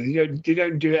do? They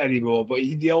don't do it anymore, but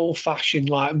the old-fashioned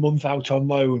month out on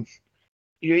loan.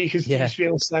 You could just be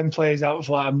able to send players out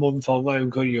for a month on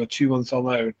loan, couldn't you, or 2 months on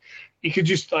loan? You could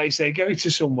just, go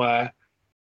to somewhere,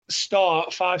 start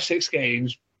 5-6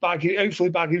 games, hopefully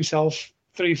bag himself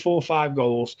 3, 4, 5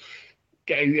 goals,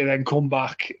 and then come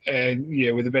back and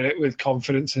with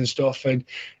confidence and stuff, and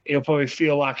he'll probably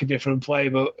feel like a different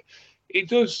player. But it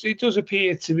does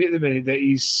appear to me at the minute that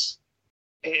he's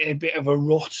a bit of a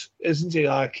rut, isn't he?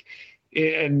 But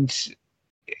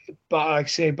like I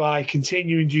say, by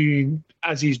continuing doing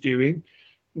as he's doing,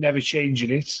 never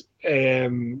changing it,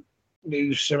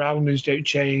 the surroundings don't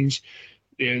change,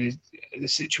 the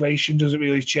situation doesn't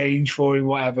really change for him.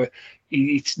 Whatever,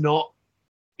 it's not.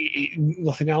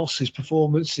 Nothing else. His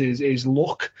performance, his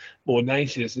luck, more than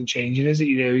anything, isn't changing, is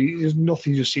it?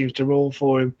 Nothing just seems to roll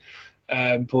for him.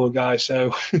 Poor guy.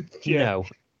 So no,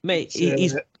 mate,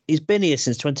 he's been here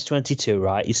since 2022,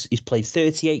 right? He's played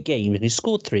 38 games and he's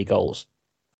scored 3 goals.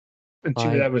 And 2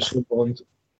 of them were scored.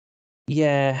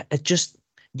 Yeah, I just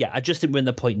think we're in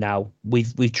the point now.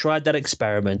 We've tried that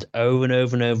experiment over and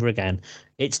over and over again.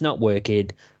 It's not working.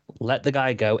 Let the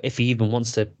guy go. If he even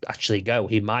wants to actually go,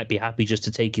 he might be happy just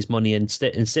to take his money and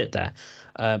sit there.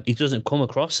 He doesn't come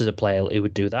across as a player who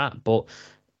would do that, but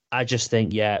I just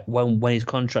think, when his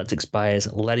contract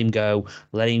expires, let him go.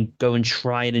 Let him go and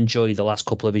try and enjoy the last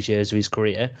couple of his years of his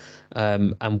career.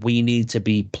 And we need to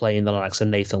be playing the likes of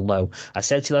Nathan Lowe. I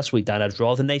said to you last week, Dan, I'd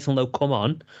rather Nathan Lowe come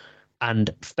on and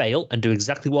fail and do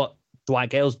exactly what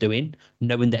Dwight Gale's doing,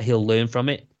 knowing that he'll learn from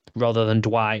it, rather than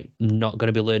Dwight not going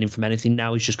to be learning from anything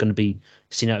now. He's just going to be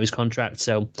seeing out his contract.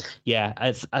 So,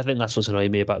 I think that's what's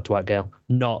annoying me about Dwight Gale.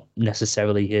 Not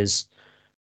necessarily his,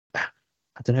 I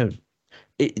don't know,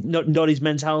 not his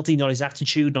mentality, not his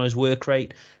attitude, not his work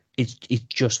rate. It's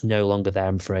just no longer there,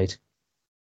 I'm afraid.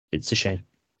 It's a shame.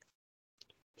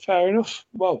 Fair enough.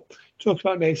 Well, talk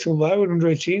about Nathan Lowe and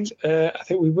under-18s. I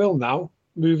think we will now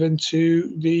move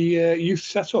into the youth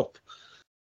setup.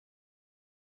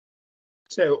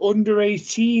 So,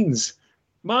 under-18s.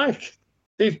 Mike,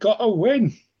 they've got a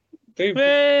win. We've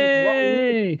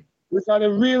had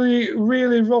a really,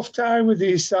 really rough time with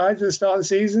these sides at the start of the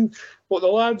season. But the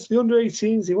lads, the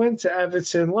under-18s, they went to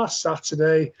Everton last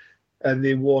Saturday and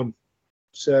they won.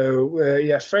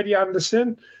 So, Freddie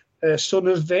Anderson, son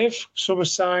of Viv, summer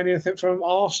signing, I think, from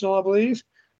Arsenal, I believe.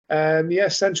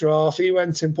 Centre-half, he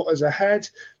went and put us ahead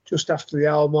just after the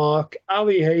hour mark.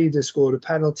 Ali Hayder scored a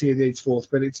penalty in the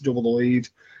 84th minute to double the lead.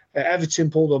 Everton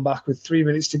pulled on back with 3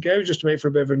 minutes to go just to make for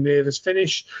a bit of a nervous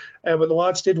finish. But the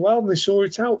lads did well and they saw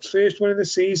it out. First win of the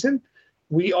season.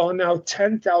 We are now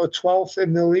 10th out of 12th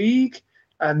in the league.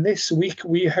 And this week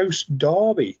we host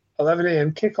Derby. 11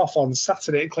 a.m. kickoff on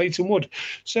Saturday at Clayton Wood.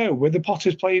 So with the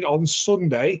Potters playing on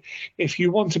Sunday, if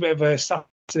you want a bit of a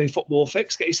Saturday football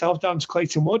fix, get yourself down to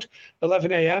Clayton Wood,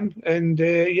 11 a.m. and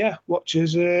watch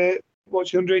the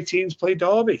under-18s play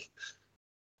Derby.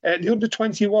 The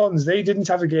under-21s, they didn't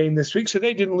have a game this week, so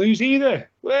they didn't lose either.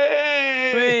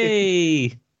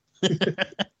 Hey!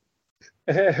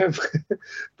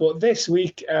 But this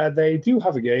week they do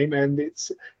have a game, and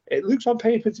it looks on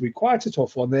paper to be quite a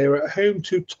tough one. They're at home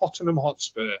to Tottenham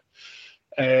Hotspur.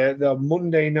 The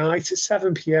Monday night at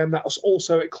 7 p.m. That was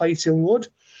also at Clayton Wood.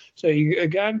 So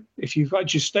if you've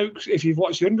got your Stokes, if you've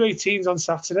watched the under-18s on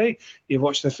Saturday, you've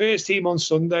watched the first team on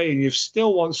Sunday, and you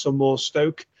still want some more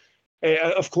Stoke.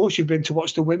 Of course, you've been to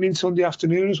watch the women Sunday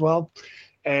afternoon as well.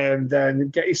 And then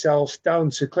get yourself down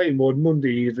to Clayton Wood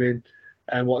Monday evening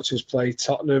and watch us play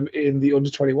Tottenham in the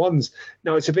under-21s.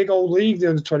 Now, it's a big old league, the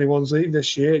under-21s league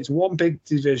this year. It's one big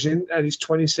division and it's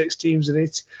 26 teams in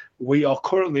it. We are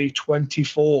currently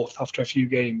 24th after a few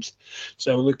games.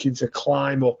 So we're looking to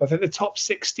climb up. I think the top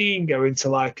 16 go into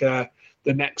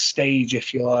the next stage,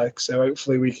 if you like. So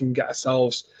hopefully we can get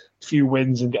ourselves a few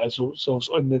wins and get ourselves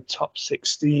in the top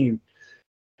 16.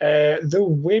 The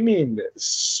women,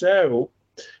 so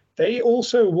they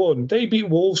also won. They beat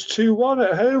Wolves 2-1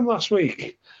 at home last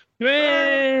week.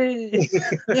 Yay!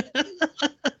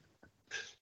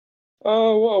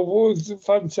 Oh, well,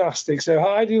 fantastic. So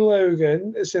Heidi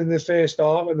Logan is in the first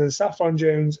half, and then Saffron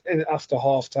Jones in after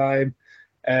half time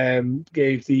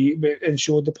ensured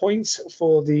the points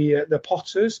for the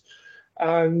Potters.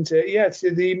 And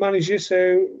to the manager,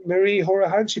 so Marie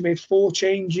Horahan, she made 4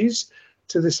 changes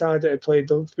to the side that had played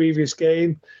the previous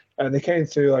game, and they came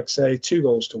through, like I say,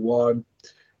 2-1.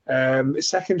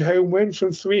 Second home win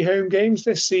from 3 home games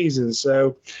this season. So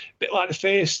a bit like the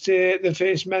first team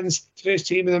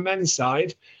in the men's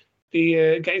side,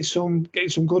 getting some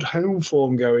good home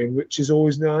form going, which is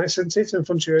always nice, isn't it? In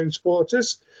front of your own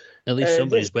supporters. At least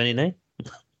somebody's winning, eh?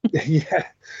 Yeah.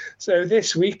 So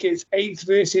this week it's 8th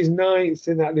versus 9th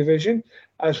in that division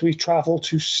as we travel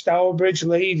to Stourbridge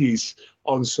Ladies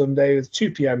on Sunday with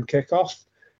 2 p.m. kickoff.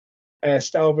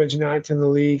 Stourbridge 9th in the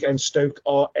league and Stoke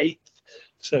are 8th.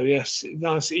 So yes,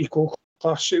 nice equal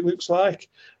clash it looks like.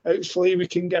 Hopefully we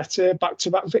can get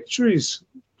back-to-back victories.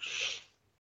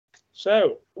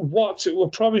 So what we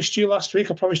promised you last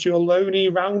week, I promised you a Loney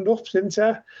roundup, didn't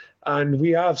I? And we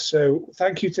have. So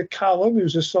thank you to Callum,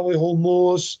 who's a Solihull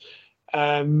Moors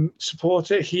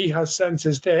supporter. He has sent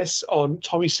us this on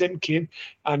Tommy Simpkin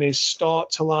and his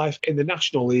start to life in the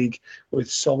National League with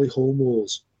Solihull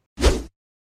Moors.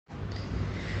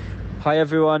 Hi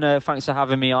everyone, thanks for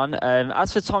having me on.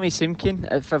 As for Tommy Simpkin,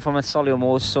 from a Solihull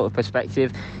Moors sort of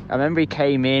perspective, I remember he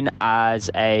came in as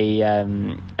a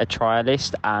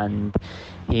trialist and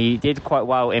he did quite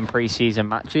well in pre-season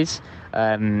matches.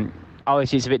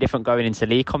 Obviously it's a bit different going into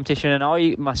league competition, and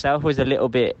I myself was a little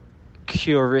bit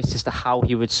curious as to how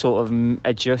he would sort of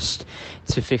adjust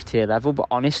to 5th tier level, but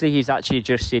honestly he's actually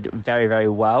adjusted very, very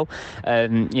well. For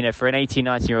an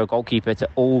 18-19-year-old goalkeeper to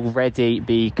already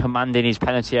be commanding his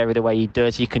penalty area the way he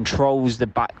does, he controls the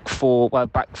back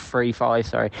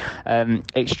 3-5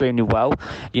 extremely well,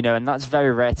 and that's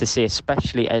very rare to see,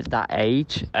 especially at that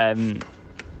age.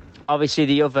 Obviously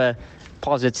the other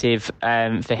positive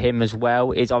for him as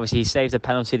well is obviously he saved a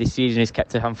penalty this season. He's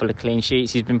kept a handful of clean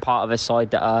sheets. He's been part of a side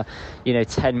that are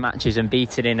 10 matches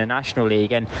unbeaten in the National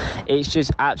League, and it's just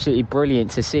absolutely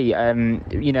brilliant to see.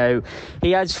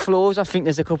 He has flaws. I think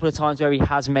there's a couple of times where he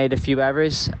has made a few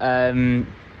errors, coming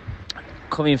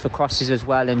for crosses as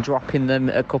well and dropping them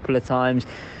a couple of times.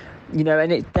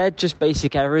 And they're just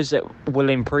basic errors that will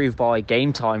improve by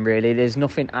game time, really. There's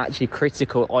nothing actually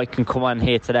critical I can come on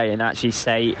here today and actually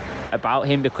say about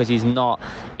him, because he's not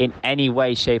in any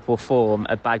way, shape or form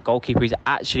a bad goalkeeper. He's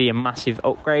actually a massive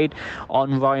upgrade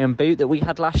on Ryan Boot that we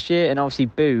had last year. And obviously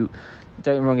Boot,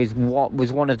 don't get me wrong,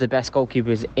 was one of the best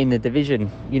goalkeepers in the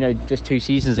division, just 2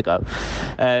 seasons ago.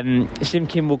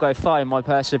 Simpkin will go far, in my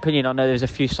personal opinion. I know there's a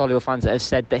few Solihull fans that have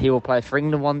said that he will play for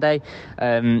England one day.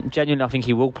 Genuinely, I think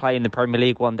he will play in the Premier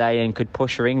League one day and could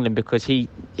push for England, because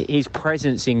his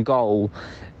presence in goal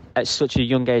at such a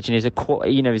young age and his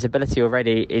ability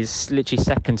already is literally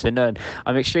second to none.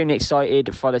 I'm extremely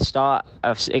excited for the start.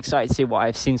 I'm excited to see what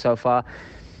I've seen so far,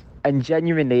 and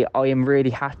genuinely I am really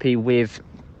happy with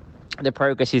the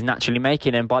progress he's naturally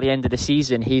making, and by the end of the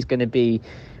season he's going to be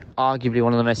arguably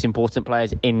one of the most important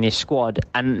players in this squad,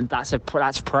 and that's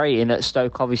praying that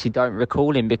Stoke obviously don't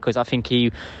recall him, because I think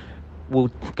he will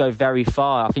go very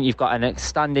far. I think you've got an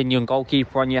outstanding young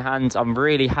goalkeeper on your hands. I'm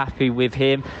really happy with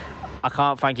him. I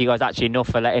can't thank you guys actually enough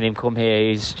for letting him come here.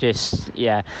 He's just,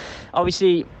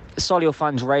 obviously Solihull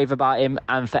fans rave about him,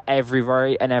 and for every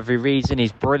reason.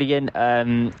 He's brilliant,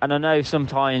 and I know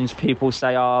sometimes people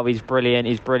say, oh, he's brilliant,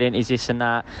 he's this and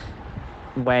that,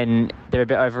 when they're a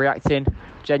bit overreacting.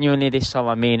 Genuinely this time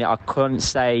I mean it. I couldn't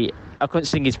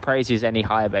sing his praises any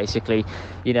higher, basically.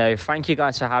 Thank you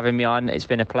guys for having me on. It's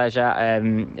been a pleasure.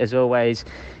 As always,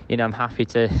 I'm happy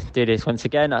to do this once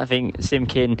again. I think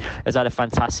Simpkin has had a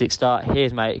fantastic start.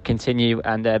 Here's mate, continue,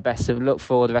 and best of luck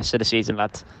for the rest of the season,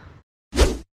 lads.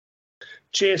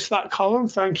 Cheers for that, Colin.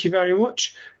 Thank you very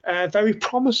much. Very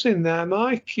promising there,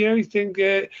 Mike. You think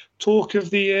talk of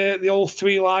the old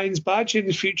 3 Lions badge in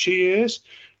the future years.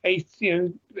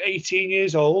 18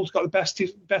 years old, got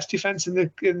the best defence in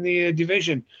the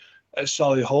division at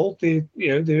Solihull. They're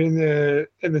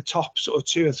in the top sort of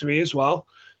 2 or 3 as well,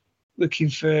 looking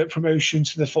for promotion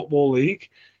to the Football League.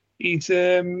 He's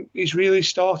really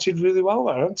started really well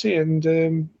there, hasn't he?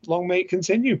 And long may it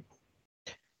continue.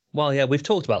 Well, yeah, we've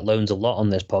talked about loans a lot on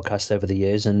this podcast over the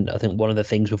years, and I think one of the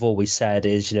things we've always said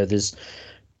is, there's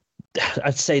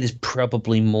I'd say there's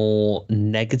probably more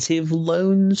negative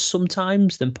loans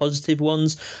sometimes than positive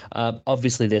ones.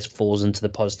 Obviously, this falls into the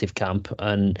positive camp,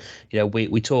 and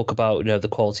we talk about the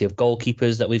quality of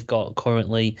goalkeepers that we've got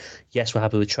currently. Yes, we're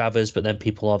happy with Travers, but then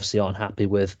people obviously aren't happy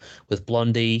with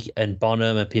Blondie and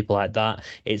Bonham and people like that.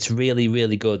 It's really,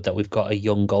 really good that we've got a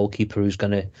young goalkeeper who's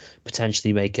going to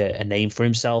potentially make a name for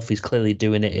himself. He's clearly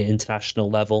doing it at international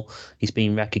level. He's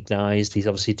being recognised. He's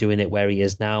obviously doing it where he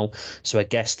is now. So I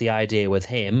guess the idea with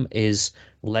him is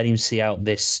let him see out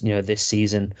this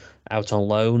season out on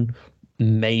loan.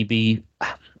 Maybe,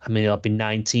 he'll be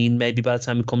 19 maybe by the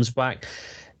time he comes back.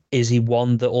 Is he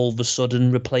one that all of a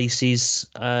sudden replaces,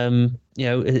 is he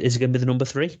going to be the number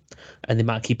 3? And they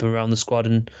might keep him around the squad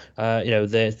and,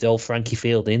 the old Frankie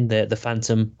Fielding, the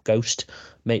phantom ghost,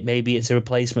 maybe it's a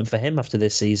replacement for him after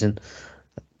this season.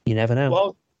 You never know.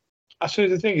 Well, I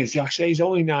suppose the thing is, actually, he's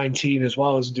only 19 as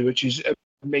well, isn't he, which is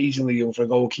amazingly young for a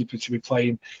goalkeeper to be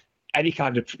playing any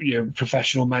kind of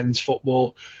professional men's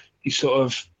football. He's sort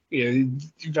of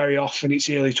very often it's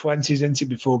early 20s, isn't it,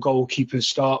 before goalkeepers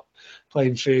start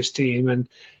playing first team. And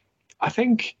I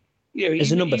think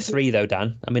there's a number 3 though,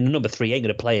 Dan. I mean, the number 3 ain't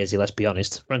going to play, is he? Let's be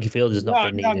honest. Frankie Fields is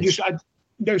not been needed.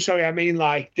 I mean,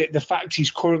 like the fact he's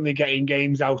currently getting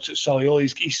games out at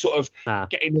Solihull, he's sort of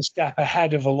getting a step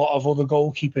ahead of a lot of other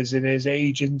goalkeepers in his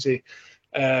age, isn't he?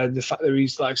 The fact that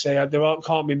he's, like I say,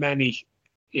 can't be many,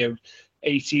 18,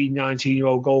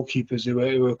 19-year-old goalkeepers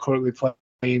who are currently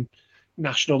playing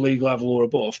National League level or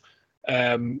above.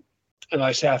 And like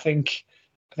I say, I think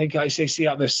I see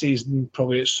out this season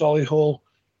probably at Solihull.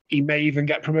 He may even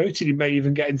get promoted. He may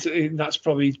even get into. That's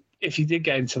probably, if he did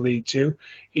get into League Two,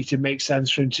 it'd make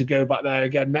sense for him to go back there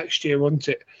again next year, wouldn't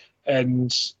it?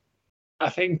 And I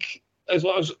think as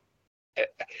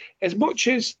much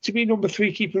as to be number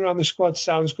 3 keeper around the squad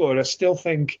sounds good, I still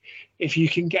think if you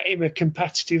can get him a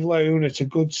competitive loan at a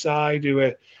good side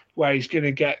where he's going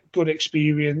to get good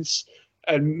experience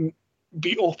and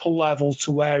be up a level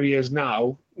to where he is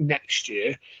now next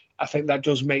year, I think that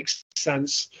does make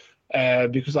sense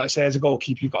because, like I say, as a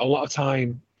goalkeeper, you've got a lot of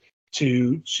time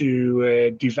to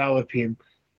develop him.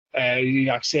 Like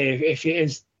I say, if it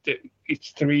is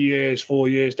it's 3 years, 4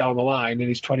 years down the line, and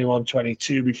he's 21,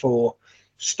 22 before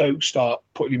Stoke start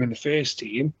putting him in the first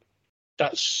team,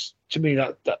 that's, to me,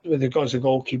 that with the as a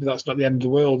goalkeeper, that's not the end of the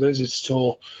world, is it at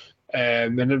all?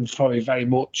 And it's probably very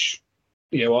much,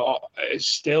 it's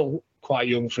still quite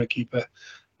young for a keeper.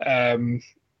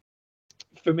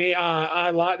 For me, I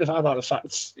like the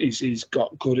fact he's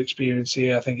got good experience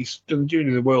here. I think he's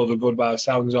doing the world of good by the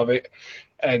sounds of it.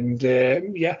 And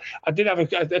I did have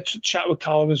a chat with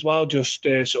Callum as well, just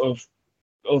sort of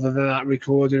other than that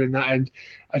recording and that. And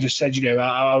I just said,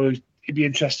 it'd be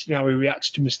interesting how he reacts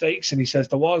to mistakes. And he says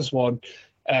there was one.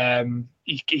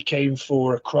 He came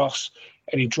for a cross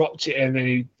and he dropped it and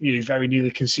then he very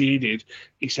nearly conceded.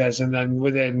 He says, and then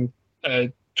within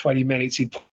 20 minutes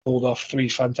he pulled off 3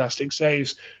 fantastic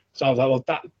saves. So I was like,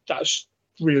 well, that's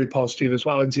really positive as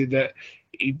well, isn't it? That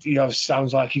he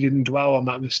sounds like he didn't dwell on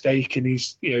that mistake, and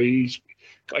he's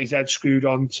got his head screwed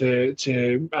on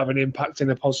to have an impact in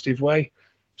a positive way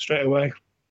straight away.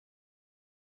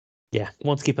 Yeah,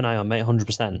 want to keep an eye on, mate.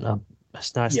 100%.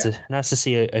 It's nice to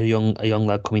see a young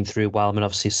lad coming through. While I mean,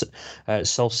 obviously,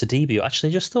 Sol Sidibe. Actually,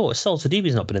 I just thought Sol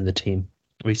Sidibe's not been in the team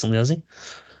recently, has he?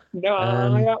 No,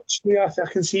 I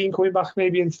can see him coming back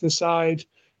maybe into the side.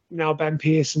 Now Ben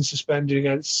Pearson suspended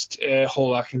against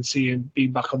Hull, I can see him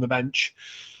being back on the bench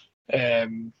at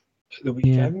the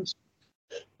weekend.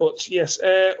 Yeah. But yes,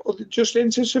 just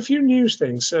into a few news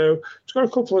things. So it's got a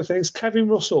couple of things. Kevin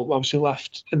Russell obviously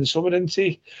left in the summer, didn't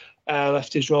he?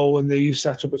 Left his role in the youth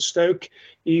setup at Stoke.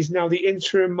 He's now the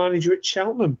interim manager at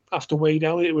Cheltenham after Wade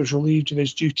Elliott was relieved of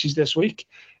his duties this week.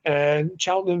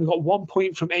 Cheltenham got 1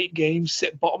 point from 8 games,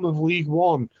 sit bottom of League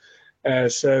One.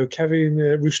 So Kevin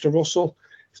Rooster Russell,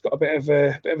 he's got a bit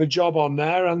of a job on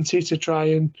there, hasn't he, to try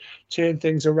and turn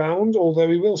things around. Although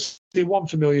he will see one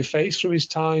familiar face from his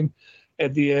time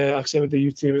at the like I said, with the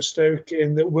youth team at Stoke,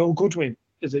 in that Will Goodwin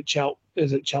is at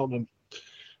Cheltenham.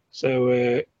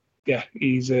 So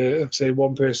he's like I say,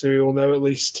 one person we all know at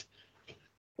least.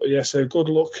 But yeah, so good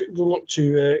luck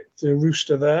to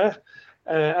Rooster there.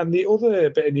 And the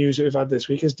other bit of news that we've had this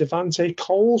week is Devante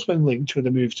Cole's been linked with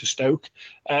a move to Stoke,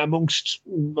 amongst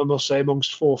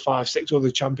 4, 5, 6 other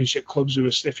Championship clubs who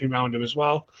are sniffing around him as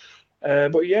well.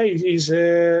 But yeah, he's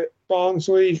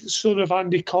Barnsley, son of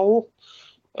Andy Cole.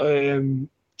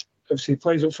 Obviously, he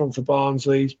plays up front for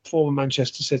Barnsley, former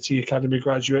Manchester City Academy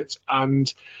graduate,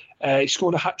 and he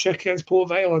scored a hat-trick against Port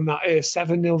Vale in that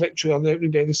 7-0 victory on the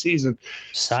opening day of the season.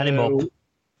 Sign him up.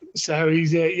 So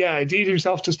he's deed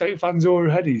himself to Stoke fans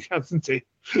already, hasn't he?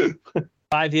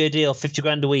 5-year deal, 50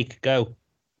 grand a week. Go.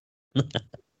 Would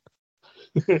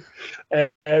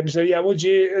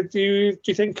do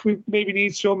you think we maybe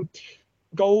need some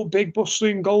big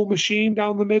bustling goal machine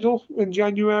down the middle in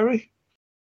January?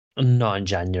 Not in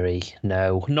January,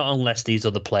 no. Not unless these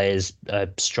other players are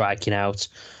striking out.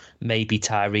 Maybe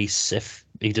Tyrese, if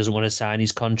he doesn't want to sign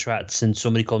his contracts and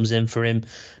somebody comes in for him,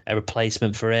 a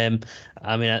replacement for him.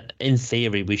 I mean, in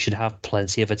theory, we should have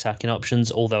plenty of attacking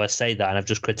options, although I say that and I've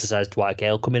just criticised Dwight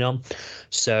Gale coming on.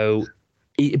 So,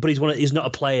 but he's not a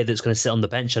player that's going to sit on the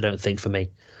bench, I don't think, for me.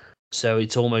 So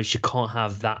it's almost, you can't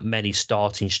have that many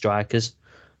starting strikers.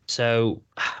 So,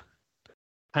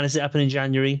 does it happen in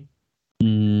January?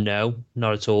 No,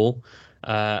 not at all.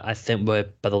 I think by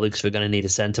the looks, we're going to need a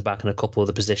centre-back and a couple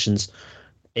other positions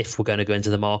if we're going to go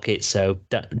into the market. So,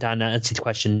 Dan, answer the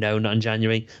question, no, not in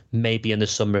January. Maybe in the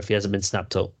summer if he hasn't been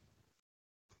snapped up.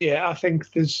 Yeah, I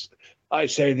think there's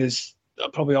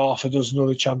probably half a dozen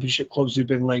other Championship clubs who've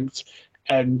been linked.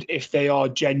 And if they are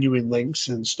genuine links,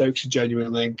 and Stoke's a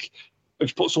genuine link, if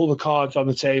he puts all the cards on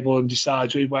the table and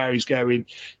decides where he's going,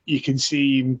 you can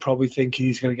see him probably thinking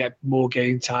he's going to get more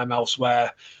game time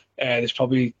elsewhere. There's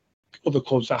probably other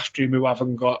clubs after him who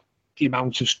haven't got the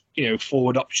amount of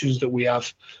forward options that we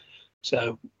have.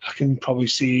 So I can probably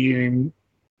see him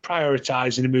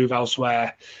prioritising a move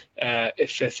elsewhere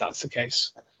if that's the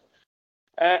case.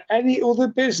 Any other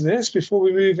business before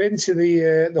we move into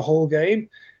the whole game?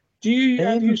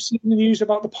 Have you seen the news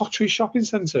about the Pottery Shopping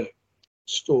Centre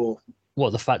store?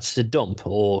 What, the fact it's a dump,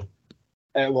 or?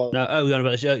 No, you're on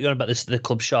about the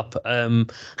club shop.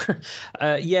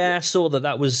 Yeah, I saw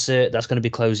that was that's going to be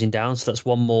closing down. So that's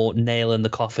one more nail in the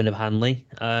coffin of Hanley.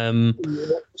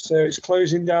 So it's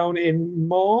closing down in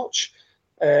March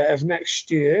of next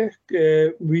year.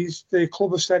 The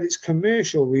club have said it's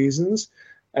commercial reasons.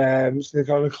 So they're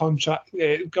going to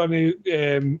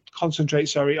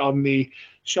concentrate on the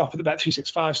shop at the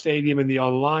Bet365 Stadium and the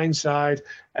online side,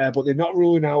 but they're not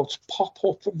ruling out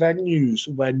pop-up venues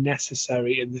when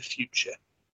necessary in the future.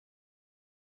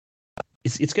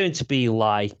 It's going to be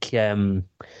like the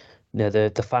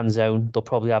fan zone. They'll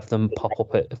probably have them pop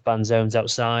up at fan zones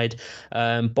outside.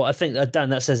 But I think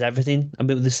Dan, that says everything. I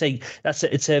mean,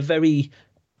 it's a very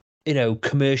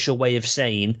commercial way of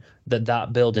saying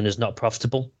that building is not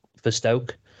profitable for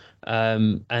Stoke.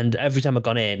 And every time I've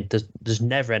gone in, there's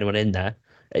never anyone in there.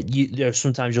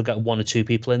 Sometimes you'll get one or two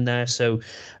people in there, so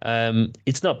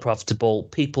it's not profitable.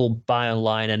 People buy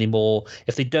online anymore.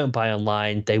 If they don't buy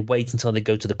online, they wait until they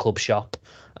go to the club shop,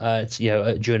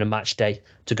 during a match day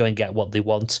to go and get what they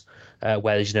want.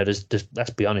 Whereas there's let's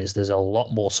be honest, there's a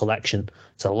lot more selection.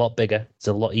 It's a lot bigger. It's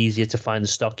a lot easier to find the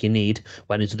stock you need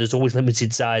when there's always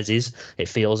limited sizes. It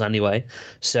feels anyway.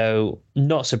 So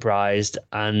not surprised,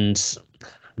 and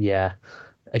yeah.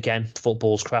 Again,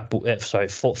 football's crap.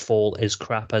 Footfall is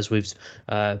crap, as we've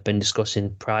been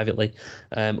discussing privately.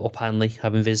 Up Hanley,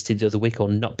 having visited the other week, or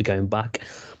not be going back.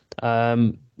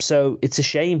 So it's a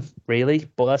shame, really.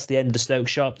 But that's the end of the Stoke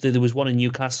shop. There was one in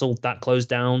Newcastle that closed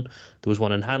down. There was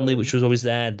one in Hanley, which was always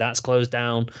there. That's closed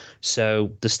down.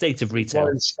 So the state of retail.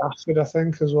 One in Stafford, I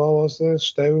think, as well, was there?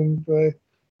 Stone.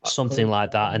 Something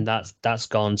like that, and that's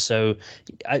gone. So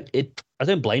I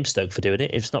don't blame Stoke for doing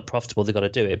it. If it's not profitable, they've got to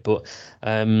do it. But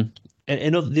in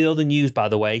the other news, by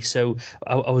the way, so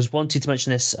I was wanting to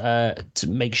mention this to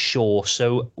make sure.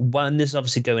 So when this is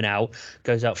obviously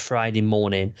goes out Friday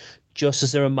morning. Just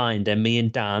as a reminder, me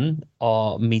and Dan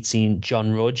are meeting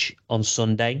John Rudge on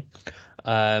Sunday.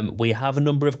 We have a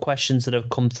number of questions that have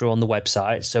come through on the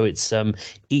website. So it's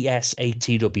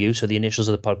ESATW, so the initials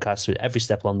of the podcast, with every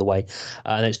step along the way.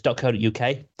 And it's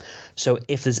 .co.uk. So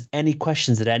if there's any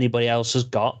questions that anybody else has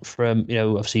got from,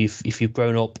 obviously if you've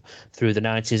grown up through the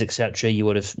 90s, etc., you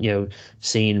would have,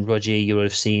 seen Rudgy, you would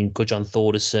have seen Gudjon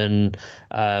Thordarson,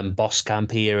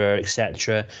 Boskamp era,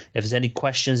 etc. If there's any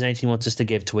questions, anything you want us to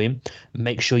give to him,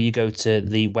 make sure you go to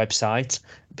the website,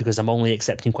 because I'm only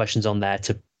accepting questions on there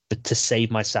to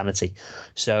save my sanity.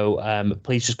 So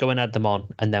please just go and add them on,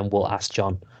 and then we'll ask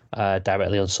John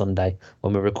directly on Sunday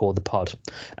when we record the pod.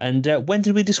 And when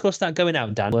did we discuss that going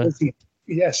out, Dan?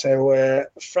 Yeah, so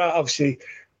obviously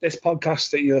this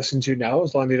podcast that you listen to now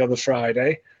has landed on the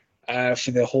Friday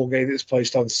for the whole game that's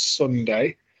placed on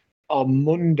Sunday. On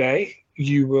Monday,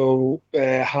 you will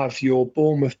have your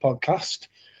Bournemouth podcast.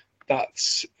 That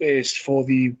is for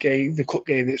the cup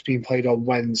game that's being played on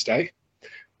Wednesday.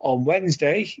 On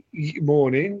Wednesday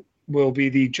morning will be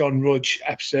the John Rudge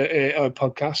episode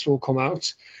podcast will come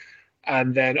out.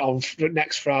 And then on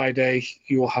next Friday,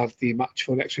 you will have the match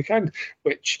for next weekend,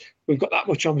 which we've got that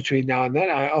much on between now and then.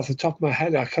 Off the top of my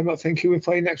head, I cannot think who we're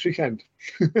playing next weekend.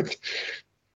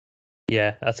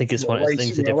 Yeah, I think it's a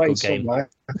difficult game. Know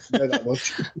that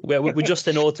much. we're just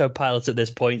in autopilot at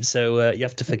this point, so you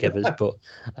have to forgive us.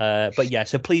 But yeah,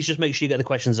 so please just make sure you get the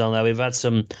questions on there. We've had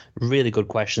some really good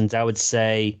questions. I would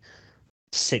say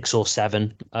 6 or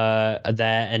 7 there,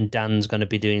 and Dan's going to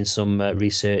be doing some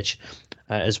research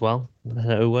as well.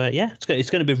 So yeah, it's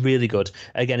going to be really good.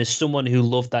 Again, as someone who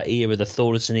loved that era, the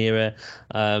Thoresen era,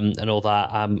 and all that,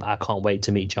 I can't wait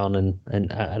to meet John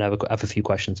and have a few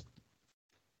questions.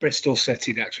 Bristol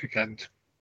City next weekend.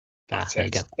 That's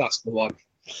it. That's the one.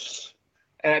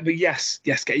 But yes,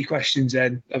 get your questions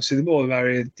in. Obviously, the more the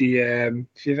merrier.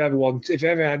 If you've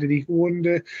ever had any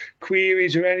wonder,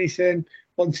 queries or anything,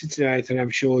 wanted to know anything, I'm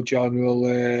sure John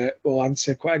will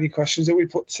answer quite any questions that we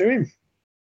put to him.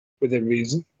 Within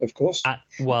reason, of course. I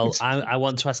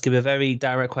want to ask him a very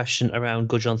direct question around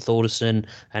Gudjon Thoresen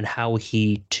and how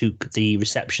he took the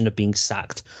reception of being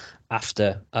sacked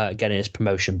after getting his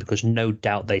promotion, because no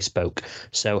doubt they spoke.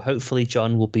 So hopefully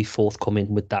John will be forthcoming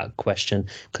with that question,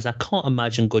 because I can't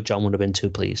imagine Gudjon would have been too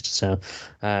pleased. So,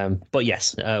 but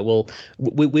yes,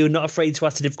 we're not afraid to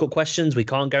ask the difficult questions. We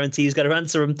can't guarantee he's going to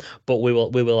answer them, but we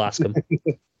will ask them.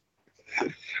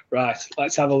 Right,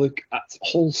 let's have a look at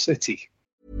Hull City.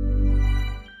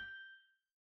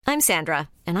 I'm Sandra,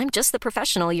 and I'm just the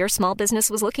professional your small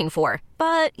business was looking for.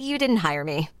 But you didn't hire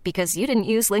me because you didn't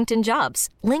use LinkedIn Jobs.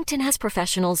 LinkedIn has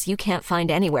professionals you can't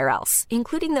find anywhere else,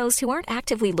 including those who aren't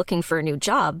actively looking for a new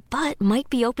job, but might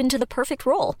be open to the perfect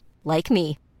role, like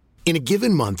me. In a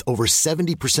given month, over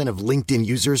 70% of LinkedIn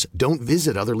users don't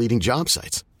visit other leading job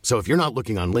sites. So if you're not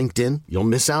looking on LinkedIn, you'll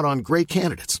miss out on great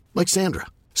candidates like Sandra.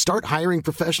 Start hiring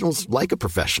professionals like a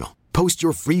professional. Post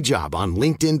your free job on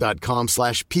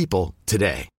linkedin.com/people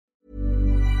today.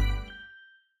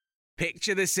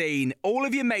 Picture the scene. All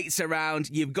of your mates around,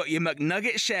 you've got your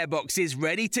McNugget share boxes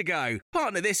ready to go.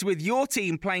 Partner this with your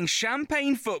team playing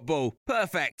champagne football.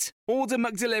 Perfect. Order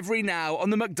McDelivery now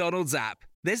on the McDonald's app.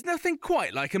 There's nothing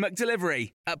quite like a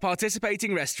McDelivery. At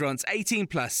participating restaurants, 18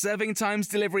 plus, serving times,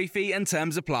 delivery fee and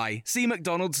terms apply. See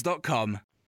mcdonalds.com.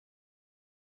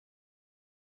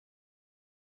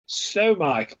 So,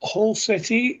 Mike, Hull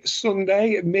City,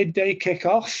 Sunday, midday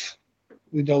kickoff,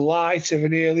 with the light of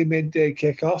an early midday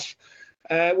kickoff.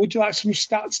 Would you like some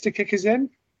stats to kick us in?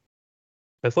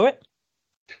 Go for it.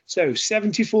 So,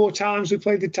 74 times we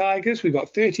played the Tigers. We've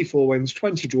got 34 wins,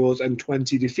 20 draws, and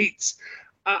 20 defeats.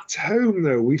 At home,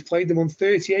 though, we've played them on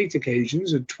 38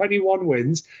 occasions and 21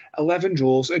 wins, 11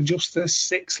 draws, and just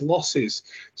 6 losses.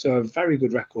 So, a very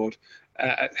good record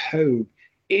at home.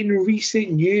 In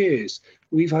recent years,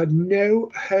 we've had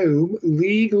no home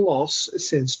league loss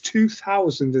since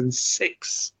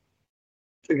 2006.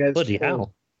 Bloody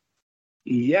hell.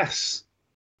 Yes.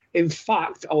 In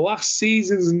fact, last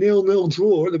season's 0-0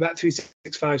 draw at the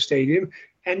Bet365 Stadium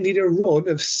ended a run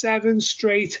of 7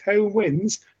 straight home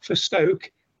wins for Stoke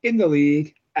in the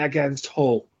league against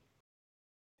Hull.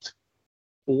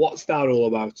 What's that all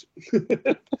about?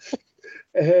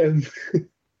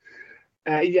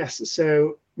 Yes,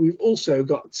 so we've also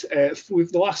got,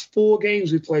 with the last 4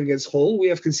 games we've played against Hull, we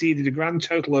have conceded a grand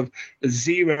total of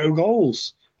 0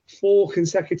 goals. 4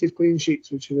 consecutive clean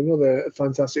sheets, which is another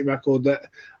fantastic record that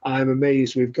I'm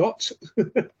amazed we've got.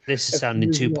 This is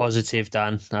sounding too positive,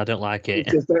 Dan. I don't like it.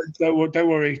 Don't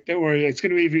worry. It's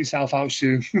going to even itself out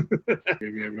soon.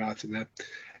 Right in there.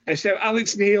 So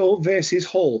Alex Neil versus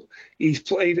Hull. He's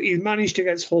managed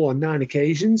against Hull on 9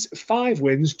 occasions, 5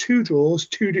 wins, 2 draws,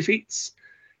 2 defeats.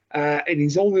 And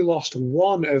he's only lost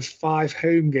 1 of 5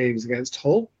 home games against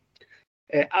Hull.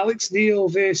 Alex Neil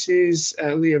versus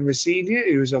Liam Rosenior,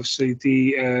 who is obviously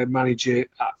the manager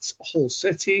at Hull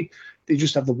City. They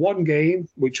just have the 1 game,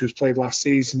 which was played last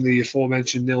season, the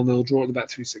aforementioned 0-0 draw at the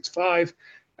Bet365.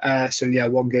 So,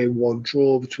 1 game, 1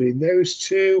 draw between those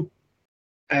 2.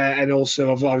 And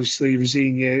also, obviously,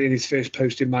 Rosenior in his first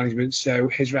post in management. So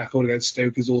his record against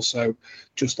Stoke is also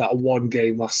just that 1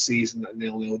 game last season, that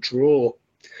 0-0 draw.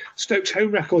 Stoke's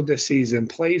home record this season: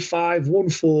 played 5, won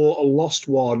 4, lost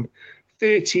 1,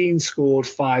 13 scored,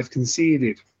 5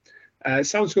 conceded.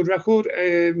 Sounds a good record.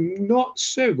 Not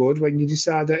so good when you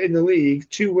decide that in the league,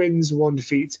 2 wins, 1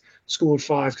 defeat, scored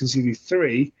 5, conceded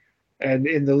 3. And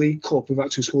in the League Cup, we've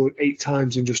actually scored 8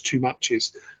 times in just 2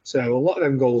 matches. So a lot of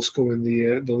them goals come in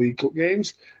the League Cup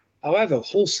games. However,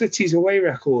 Hull City's away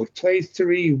record: played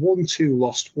 3, won 2,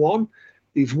 lost 1.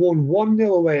 They've won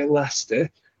 1-0 away at Leicester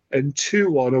and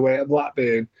 2-1 away at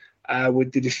Blackburn,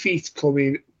 with the defeat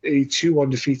coming a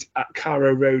 2-1 defeat at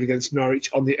Carrow Road against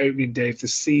Norwich on the opening day of the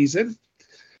season.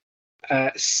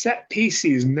 Set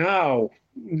pieces now.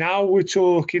 Now we're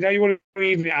talking. Now you want to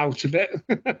even it out a bit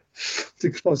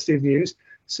to positive news.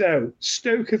 So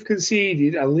Stoke have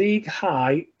conceded a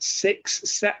league-high 6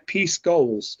 set-piece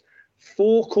goals,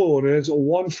 4 corners,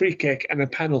 1 free kick and a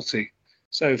penalty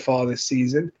so far this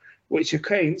season, which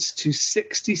equates to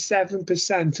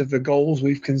 67% of the goals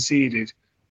we've conceded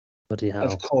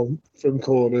have come from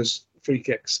corners, free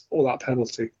kicks, or that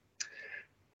penalty.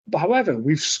 But however,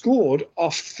 we've scored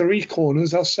off 3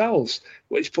 corners ourselves,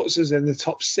 which puts us in the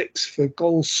top 6 for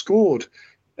goals scored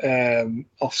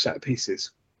off set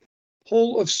pieces.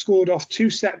 Hull have scored off 2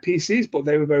 set pieces, but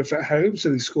they were both at home, so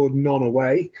they scored none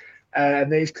away.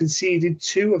 And they've conceded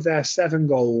 2 of their 7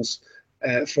 goals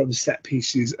from set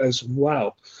pieces as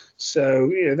well.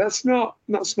 So that's not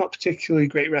particularly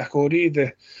great record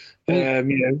either.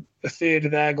 A third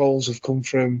of their goals have come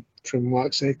from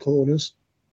like say corners.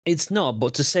 It's not,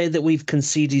 but to say that we've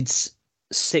conceded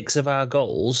 6 of our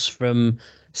goals from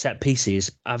set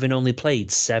pieces, having only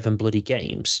played 7 bloody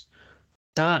games,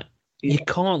 that you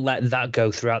can't let that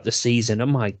go throughout the season. Oh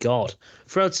my God.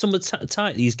 For how some of the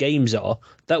tight these games are,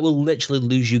 that will literally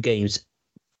lose you games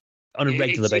on a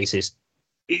regular basis.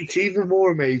 It's even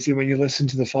more amazing when you listen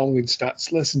to the following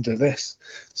stats. Listen to this.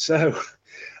 So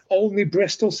only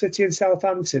Bristol City and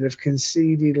Southampton have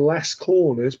conceded less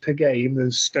corners per game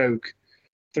than Stoke,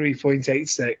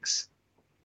 3.86.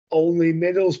 Only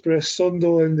Middlesbrough,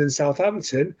 Sunderland and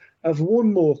Southampton have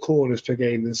won more corners per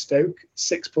game than Stoke,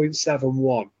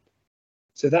 6.71.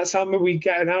 So that's how we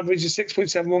get an average of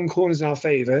 6.71 corners in our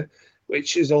favour,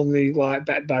 which is only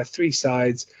bet by 3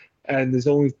 sides, and there's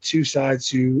only 2 sides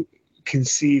who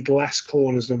concede less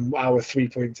corners than our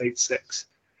 3.86.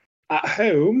 At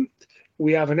home,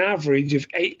 we have an average of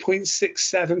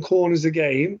 8.67 corners a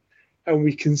game, and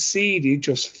we conceded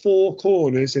just 4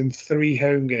 corners in 3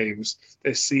 home games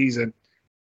this season,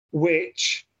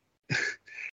 which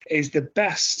is the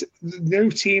best. No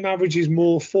team averages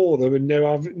more for them, and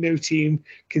no team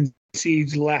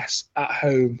concedes less at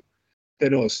home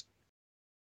than us.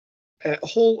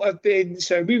 Hull have been,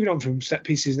 so moving on from set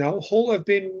pieces now, Hull have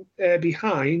been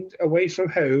behind away from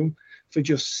home for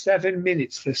just 7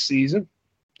 minutes this season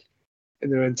in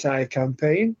their entire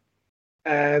campaign.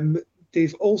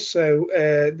 They've also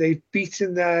they've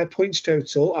beaten their points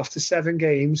total after 7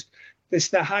 games. This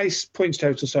is their highest points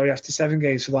total, after 7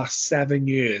 games for the last 7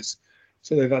 years.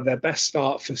 So they've had their best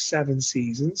start for 7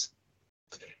 seasons.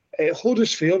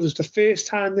 Huddersfield is the first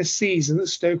time this season that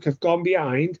Stoke have gone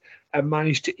behind and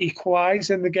managed to equalise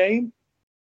in the game.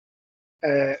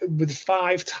 With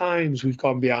 5 times we've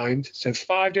gone behind. So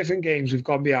 5 different games we've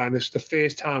gone behind. This is the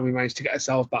first time we managed to get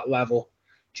ourselves back level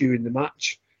during the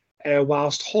match.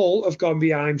 Whilst Hull have gone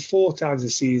behind 4 times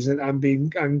this season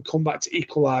and come back to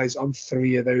equalise on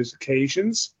 3 of those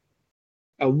occasions.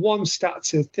 And one stat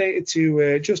to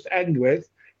just end with,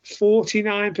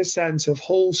 49% of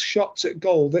Hull's shots at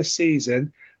goal this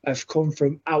season have come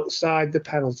from outside the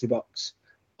penalty box.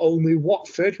 Only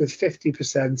Watford, with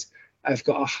 50%, have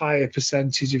got a higher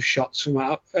percentage of shots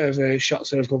shots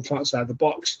that have come from outside the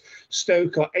box.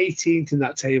 Stoke are 18th in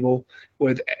that table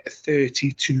with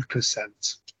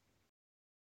 32%.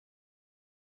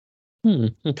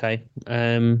 Okay.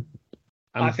 I'm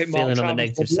feeling on the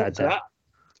negative side there.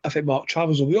 I think Mark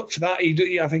Travers will be up for that.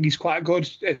 I think he's quite good,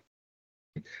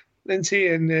 Lindsay,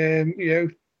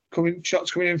 and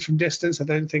shots coming in from distance. I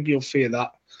don't think he'll fear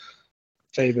that.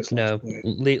 Famous. No,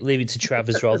 leave it to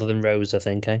Travers rather than Rose, I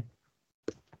think.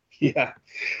 Yeah.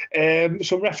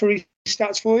 Some referee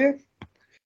stats for you.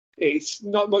 It's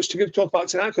not much to talk about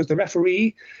tonight because the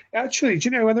referee, actually, do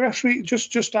you know when the referee,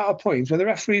 just out of point, when the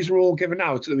referees were all given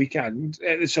out at the weekend,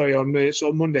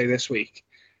 on Monday this week,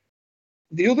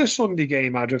 the other Sunday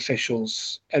game had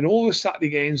officials, and all the Saturday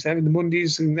games, the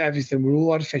Mondays and everything were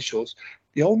all had officials.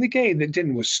 The only game that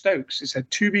didn't was Stokes. It said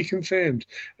to be confirmed.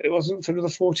 It wasn't for another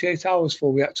 48 hours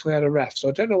before we actually had a ref. So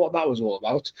I don't know what that was all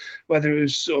about, whether it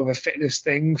was sort of a fitness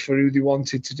thing for who they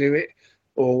wanted to do it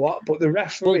or what. But the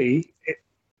referee...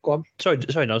 Go on. Sorry,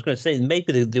 no, I was going to say,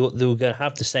 maybe they were going to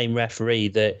have the same referee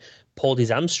that pulled his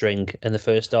hamstring in the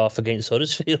first half against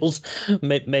Huddersfield.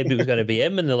 Maybe it was going to be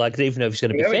him, and they're like, they don't even know if he's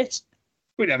going to be fit.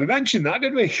 We never mentioned that,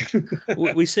 did we?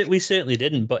 we certainly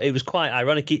didn't, but it was quite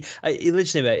ironic. He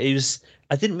literally,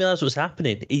 I didn't realise what was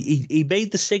happening. He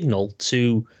made the signal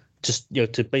to just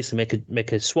to basically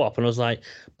make a swap, and I was like,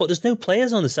 but there's no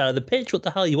players on the side of the pitch. What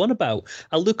the hell are you on about?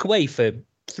 I look away for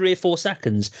 3 or 4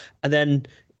 seconds, and then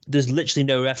there's literally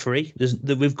no referee.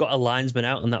 We've got a linesman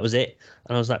out, and that was it.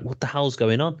 And I was like, what the hell's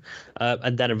going on?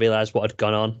 And then I realised what had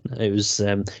gone on. It was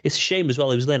it's a shame as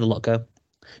well. He was letting a lot go.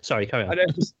 Sorry, carry on. I know,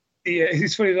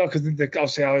 it's funny though, because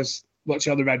obviously I was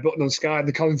watching on the red button on Sky, and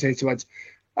the commentator went,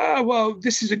 well,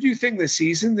 this is a new thing this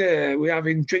season. We're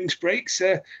having drinks breaks.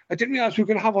 I didn't realise we were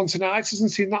going to have one tonight. It doesn't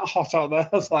seem that hot out there.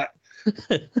 I was like,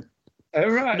 oh,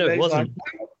 right. No, it wasn't.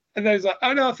 And then he's like,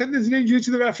 oh, no, I think there's an injury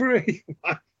to the referee.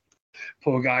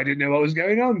 Poor guy didn't know what was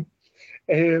going on.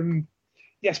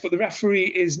 Yes, but the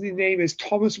referee, his name is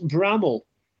Thomas Bramall.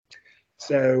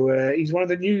 So he's one of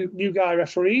the new guy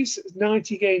referees.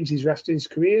 90 games he's refed in his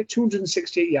career,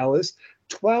 268 yellows,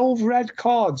 12 red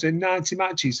cards in 90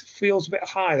 matches. Feels a bit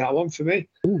high, that one, for me.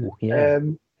 Ooh, yeah.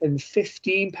 And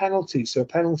 15 penalties, so a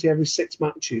penalty every 6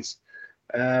 matches.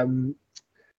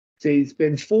 There's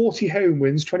been 40 home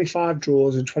wins, 25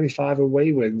 draws, and 25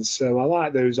 away wins. So I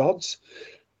like those odds.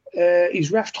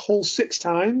 He's refed Hull 6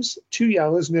 times, 2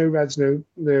 yellows, no reds,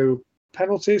 no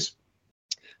penalties.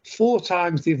 4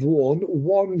 times they've won,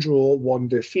 1 draw, 1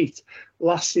 defeat.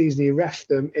 Last season, he refed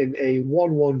them in a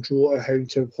 1-1 draw at home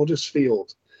to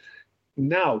Huddersfield.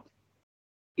 Now,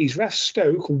 he's refed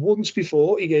Stoke once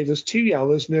before. He gave us 2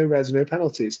 yellows, no reds, no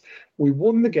penalties. We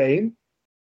won the game.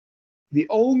 The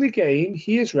only game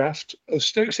he has refed of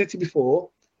Stoke City before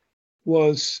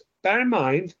was, bear in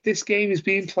mind, this game is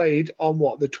being played on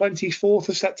the 24th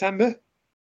of September?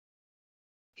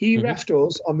 He refed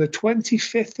us on the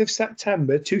 25th of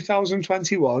September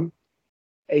 2021,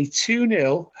 a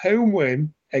 2-0 home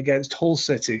win against Hull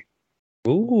City.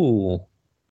 Ooh.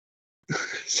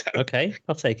 So, okay,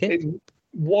 I'll take it.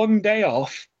 One day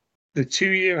off the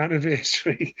 2-year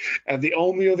anniversary of the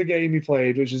only other game he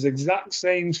played, which was the exact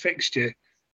same fixture.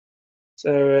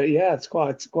 So, yeah, it's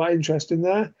quite interesting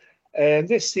there.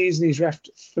 This season, he's refed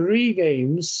 3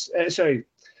 games. He's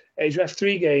refed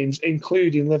 3 games,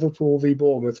 including Liverpool v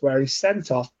Bournemouth, where he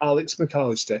sent off Alexis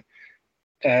McAllister,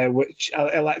 and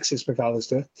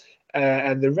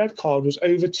the red card was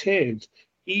overturned.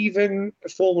 Even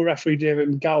former referee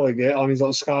David Gallagher on his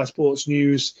Sky Sports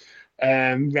News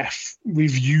ref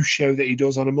review show that he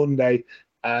does on a Monday,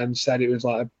 and said it was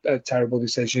like a terrible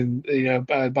decision,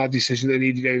 a bad decision that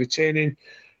needed overturning.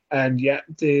 And yet,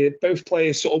 both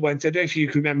players sort of went. I don't know if you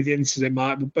can remember the incident,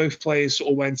 Mike, but both players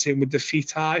sort of went in with their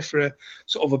feet high for a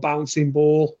sort of a bouncing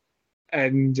ball,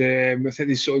 and I think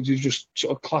they just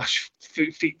clashed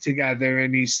feet together,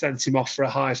 and he sent him off for a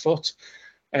high foot.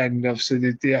 And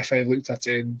obviously, the FA looked at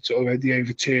it and they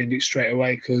overturned it straight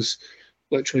away because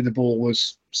literally the ball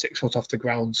was 6 foot off the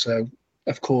ground. So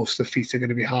of course the feet are going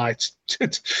to be high.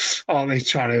 Aren't they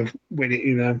trying to win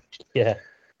it? Yeah.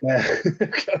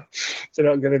 They're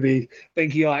not going to be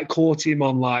thinking caught him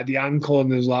on the ankle, and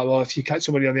there's well, if you catch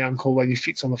somebody on the ankle when your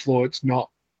feet's on the floor, it's not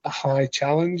a high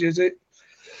challenge, is it?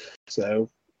 So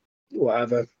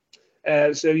whatever.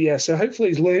 So hopefully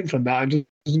he's learned from that and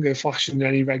doesn't go flashing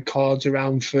any red cards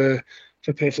around for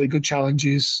perfectly good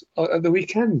challenges at the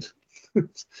weekend.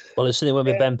 Well, it certainly won't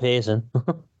be Ben Pearson.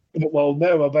 Well,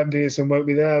 no, Ben Pearson won't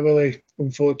be there, will he?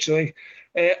 Unfortunately.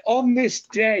 On this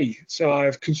day, so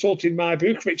I've consulted my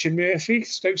book, Richard Murphy,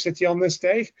 Stoke City on this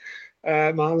day,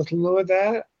 my little lower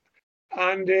there.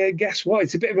 And guess what?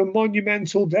 It's a bit of a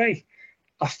monumental day.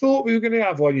 I thought we were going to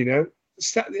have one,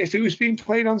 if it was being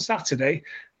played on Saturday,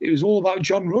 it was all about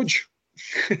John Rudge.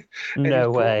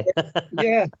 No way.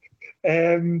 Yeah.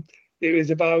 It was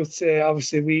about,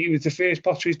 obviously, it was the first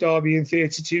Potteries derby in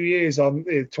 32 years on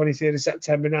the 23rd of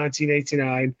September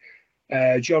 1989.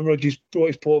 John Rudge brought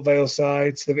his Port Vale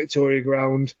side to the Victoria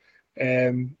Ground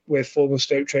with former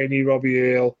Stoke trainee Robbie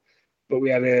Earle, but we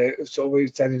had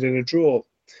we ended in a draw.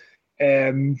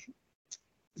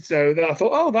 So then I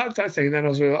thought, that thing. And then I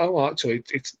was like, actually,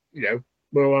 it's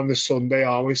we're on the Sunday,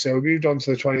 aren't we? So we moved on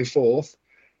to the 24th,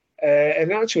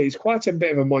 and actually, it's quite a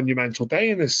bit of a monumental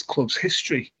day in this club's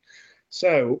history.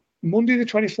 So Monday, the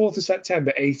 24th of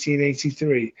September,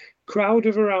 1883. Crowd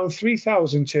of around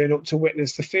 3,000 turn up to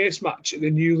witness the first match at the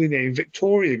newly named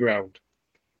Victoria Ground.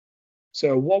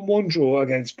 So 1-1 draw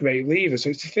against Great Lever. So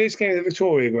it's the first game at the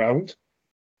Victoria Ground.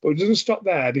 But it doesn't stop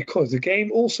there because the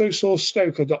game also saw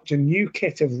Stoke adopt a new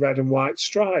kit of red and white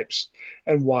stripes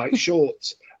and white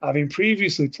shorts, having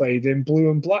previously played in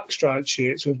blue and black striped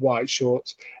shirts with white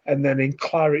shorts and then in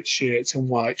claret shirts and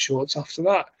white shorts after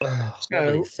that. What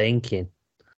are you thinking?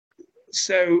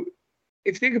 So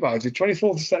if you think about it,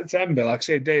 24th of September, like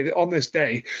I say, on this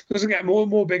day, doesn't get more and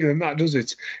more bigger than that, does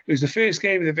it? It was the first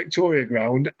game of the Victoria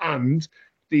Ground and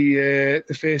the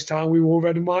first time we wore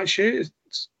red and white shirts.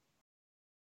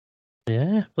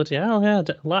 Yeah, bloody hell, yeah, I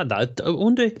like that. I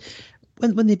wonder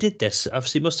when they did this.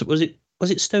 Obviously, was it Was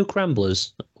it Stoke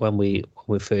Ramblers when we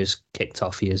first kicked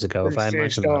off years ago? If I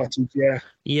imagine that. Yeah.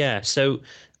 Yeah. So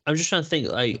I'm just trying to think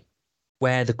like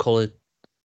where the colour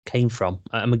came from.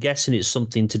 I'm guessing it's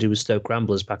something to do with Stoke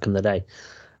Ramblers back in the day.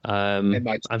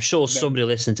 I'm sure somebody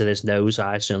listening to this knows.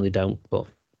 I certainly don't. But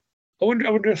I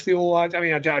wonder if they all. I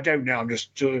mean, I don't know. I'm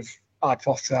just sort of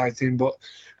hypothesizing, but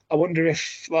I wonder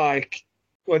if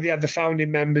when they had the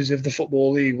founding members of the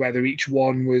Football League, whether each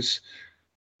one was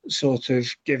sort of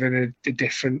given a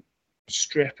different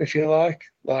strip, if you like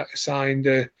assigned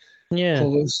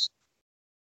colours.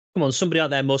 Come on, somebody out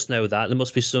there must know that. There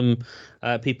must be some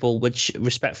people which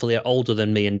respectfully are older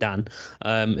than me and Dan,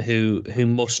 who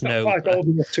must know. Not quite old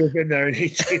enough to have been there.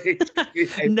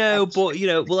 No, but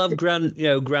we'll have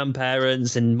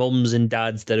grandparents and mums and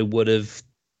dads that would have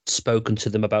spoken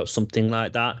to them about something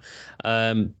like that.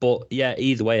 But yeah,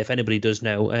 either way, if anybody does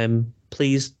know,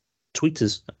 please tweet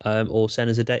us or send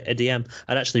us a DM.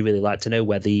 I'd actually really like to know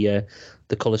where the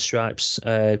colour stripes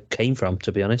came from,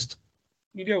 to be honest.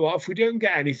 You know what? If we don't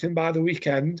get anything by the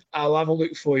weekend, I'll have a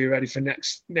look for you ready for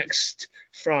next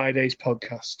Friday's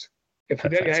podcast. If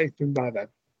we don't get anything by then.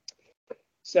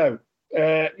 So,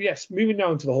 yes, moving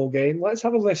down to the whole game. Let's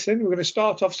have a listen. We're going to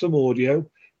start off some audio,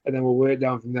 and then we'll work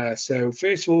down from there. So,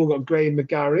 first of all, we've got Graham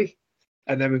McGarry,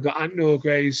 and then we've got Ant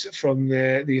Norgraves from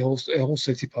the Hull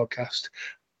City podcast.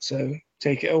 So,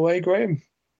 take it away, Graham.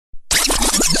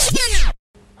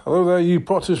 Hello there, you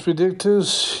Potters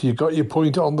predictors. You got your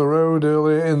point on the road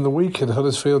earlier in the week at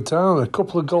Huddersfield Town. A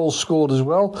couple of goals scored as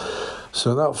well.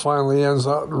 So that finally ends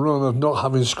that run of not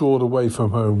having scored away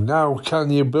from home. Now, can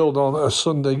you build on a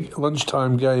Sunday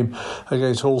lunchtime game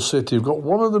against Hull City? You've got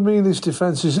one of the meanest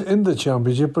defences in the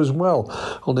Championship as well.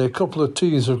 Only a couple of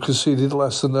teams have conceded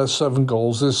less than their 7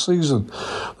 goals this season.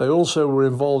 They also were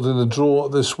involved in a draw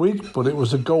this week, but it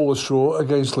was a goalless draw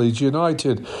against Leeds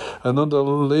United. And under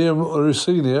Liam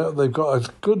Rosenior, they've got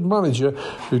a good manager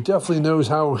who definitely knows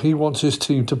how he wants his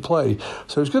team to play.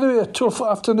 So it's going to be a tough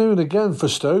afternoon again for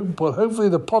Stoke, but hopefully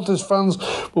the Potters fans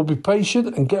will be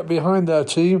patient and get behind their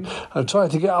team and try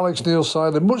to get Alex Neil's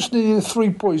side a much needed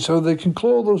 3 points so they can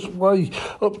claw their way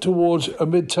up towards a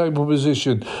mid-table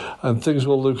position, and things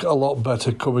will look a lot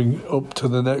better coming up to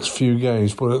the next few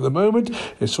games. But at the moment,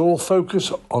 it's all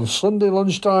focused on Sunday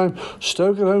lunchtime,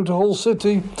 Stoke at home to Hull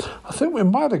City. I think we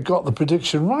might have got the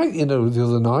prediction right, the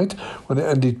other night when it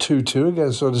ended 2-2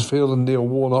 against Huddersfield and Neil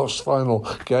Warnock's final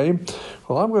game.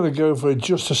 Well, I'm going to go for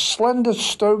just a slender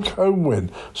Stoke home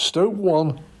win. Stoke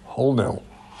 1, Hull 0.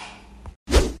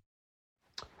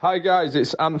 Hi guys,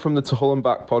 it's Ant from the To Hull and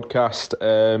Back podcast,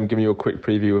 giving you a quick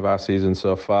preview of our season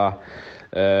so far.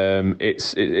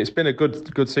 It's been a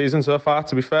good season so far,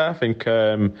 to be fair. I think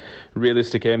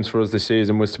realistic aims for us this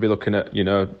season was to be looking at,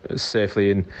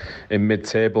 safely in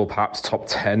mid-table, perhaps top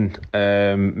 10,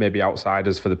 maybe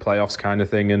outsiders for the playoffs kind of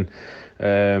thing. And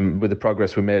with the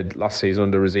progress we made last season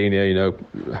under Rosenior,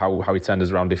 how he turned us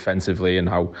around defensively and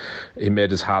how he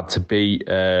made us hard to beat.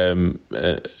 And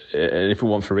if it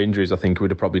weren't for injuries, I think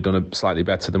we'd have probably done it slightly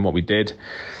better than what we did.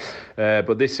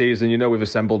 But this season, we've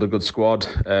assembled a good squad,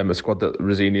 a squad that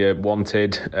Rosenior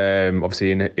wanted.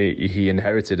 Obviously, he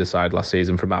inherited a side last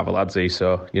season from Arveladze,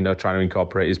 so, trying to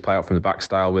incorporate his play out from the back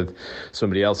style with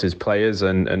somebody else's players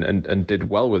and did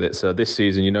well with it. So this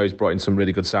season, he's brought in some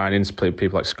really good signings,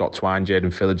 people like Scott Twine,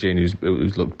 Jayden Philogene,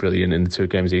 who's looked brilliant in the 2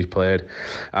 games he's played.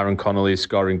 Aaron Connolly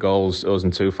scoring goals,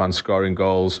 Ozan Tufan scoring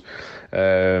goals.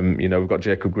 We've got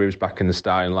Jacob Greaves back in the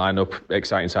starting lineup.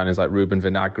 Exciting signings like Ruben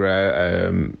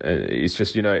Vinagre. It's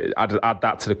just, add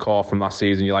that to the core from last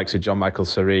season. You like John Michael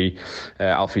Sari,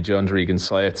 Alfie Jones, Regan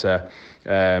Slater,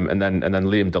 and then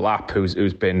Liam Delap,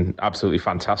 who's been absolutely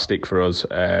fantastic for us,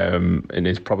 and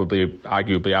is probably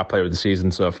arguably our player of the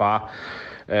season so far.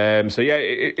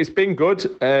 It's been good.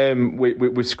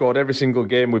 We've scored every single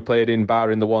game we played in,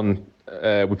 barring the one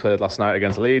we played last night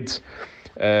against Leeds.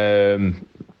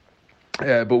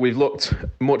 But we've looked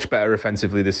much better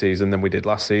offensively this season than we did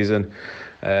last season.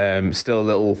 Still a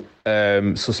little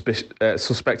suspect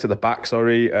at the back,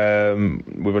 sorry.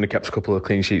 We've only kept a couple of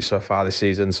clean sheets so far this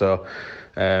season, so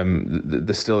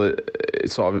they're still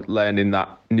sort of learning that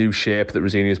new shape that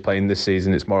Rosenior is playing this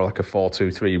season. It's more like a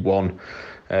 4-2-3-1.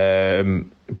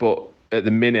 But at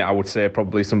the minute, I would say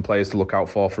probably some players to look out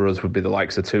for us would be the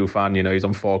likes of Tufan. He's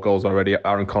on 4 goals already.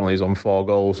 Aaron Connolly's on 4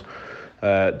 goals.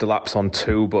 Delap's on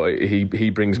 2, but he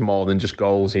brings more than just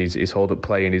goals. His hold-up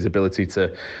play and his ability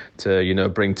to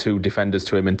bring 2 defenders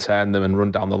to him and turn them and run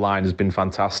down the line has been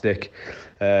fantastic.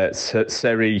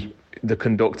 Seri, the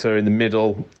conductor in the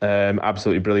middle,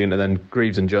 absolutely brilliant. And then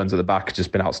Greaves and Jones at the back,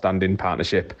 just been outstanding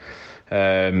partnership.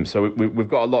 So we've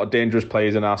got a lot of dangerous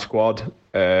players in our squad.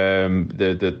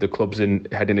 The club's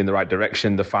heading in the right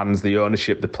direction. The fans, the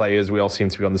ownership, the players, we all seem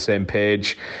to be on the same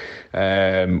page.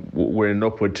 We're in an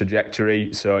upward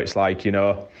trajectory. So it's like,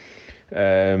 at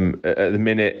the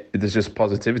minute, there's just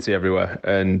positivity everywhere.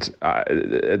 And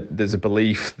there's a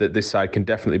belief that this side can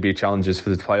definitely be challengers for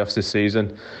the playoffs this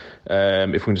season.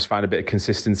 If we can just find a bit of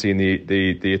consistency in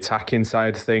the attacking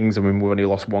side of things. I mean, we've only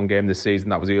lost one game this season.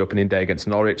 That was the opening day against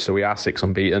Norwich, so we are 6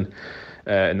 unbeaten.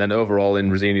 And then overall,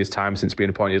 in Rosenior's time since being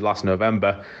appointed last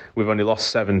November, we've only lost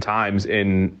 7 times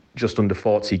in just under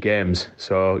 40 games.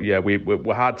 So, yeah,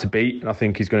 we're hard to beat, and I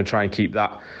think he's going to try and keep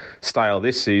that style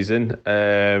this season.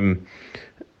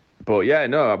 But, yeah,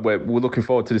 no, we're looking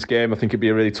forward to this game. I think it'd be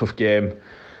a really tough game.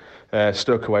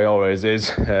 Stoke away always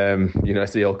is.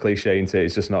 It's the old cliche, isn't it?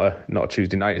 It's just not a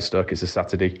Tuesday night at Stoke. It's a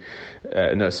Sunday.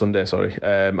 Sorry.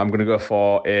 I'm going to go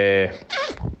for a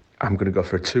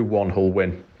 2-1 Hull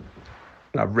win.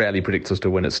 I rarely predict us to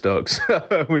win at Stoke,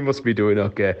 so we must be doing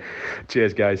okay.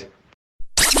 Cheers, guys.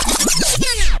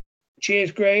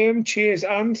 Cheers, Graham. Cheers,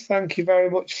 Anne. Thank you very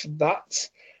much for that.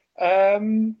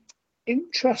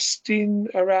 Interesting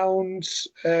around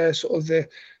sort of the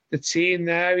team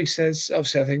there. He says,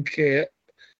 obviously, I think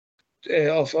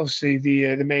obviously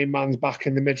the main man's back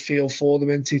in the midfield for them,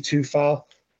 isn't he, Tufal?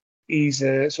 He's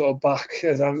sort of back,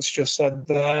 as Ant's just said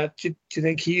there. Do you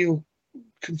think he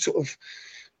can sort of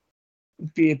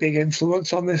be a big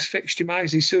influence on this fixture, Mike?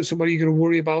 Is he still somebody you're going to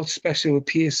worry about, especially with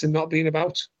Pearson not being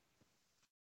about?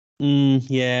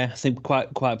 Yeah, I think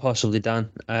quite possibly,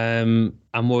 Dan.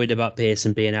 I'm worried about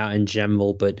Pearson being out in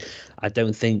general, but I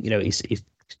don't think he's a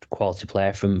quality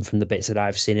player from the bits that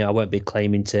I've seen. I won't be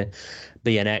claiming to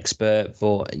be an expert,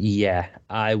 but yeah,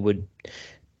 I would.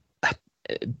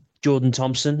 Jordan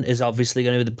Thompson is obviously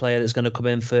going to be the player that's going to come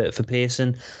in for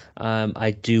Pearson. I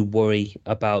do worry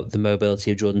about the mobility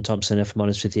of Jordan Thompson, if I'm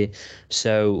honest with you.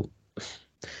 So,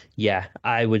 yeah,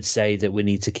 I would say that we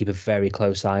need to keep a very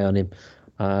close eye on him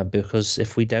because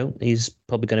if we don't, he's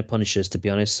probably going to punish us, to be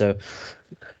honest. So,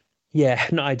 yeah,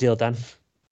 not ideal, Dan.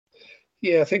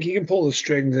 Yeah, I think he can pull the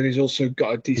strings, and he's also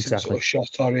got a decent sort of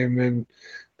shot on him. And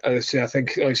I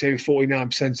think, like I say,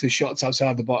 49% of the shots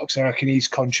outside the box, I reckon he's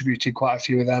contributed quite a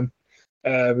few of them.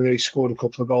 He scored a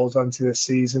couple of goals onto this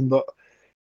season. But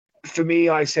for me,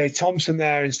 I say Thompson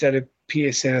there instead of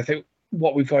Pearson. I think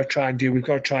what we've got to try and do, we've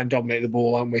got to try and dominate the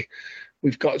ball, haven't we?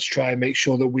 We've got to try and make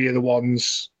sure that we are the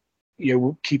ones,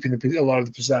 keeping a lot of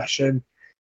the possession,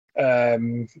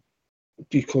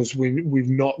 because we've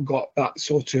not got that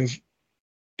sort of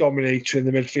dominator in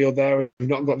the midfield there. We've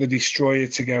not got the destroyer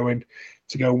to go and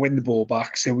win the ball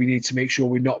back. So we need to make sure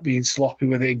we're not being sloppy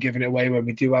with it and giving it away when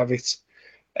we do have it.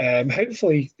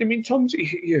 Hopefully, I mean,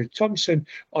 Thompson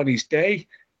on his day,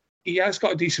 he has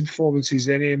got decent performances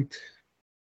in him.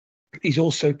 He's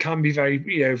also can be very,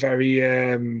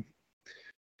 very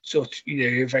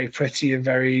very pretty and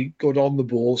very good on the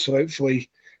ball. So hopefully,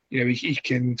 he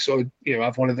can sort of,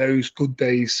 have one of those good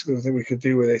days. I think we could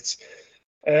do with it.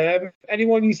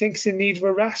 Anyone you think's in need of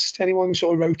a rest? Anyone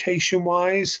sort of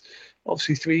rotation-wise?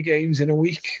 Obviously, 3 games in a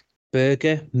week.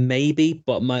 Berger, maybe,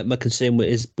 but my concern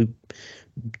is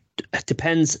it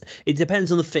depends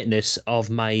on the fitness of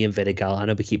Mai and Vidigal. I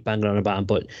know we keep banging on about them,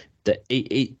 but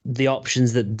the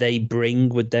options that they bring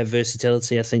with their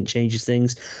versatility, I think, changes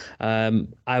things.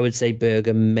 I would say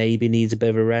Berger maybe needs a bit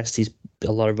of a rest. He's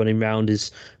a lot of running around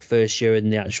his first year in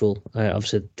the actual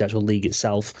league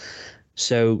itself.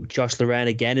 So Josh Loren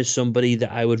again is somebody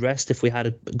that I would rest if we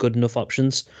had good enough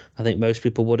options. I think most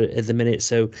people would at the minute.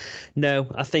 So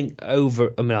no, I think I'll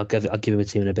give him a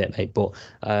team in a bit, mate. But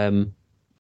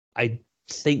I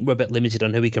think we're a bit limited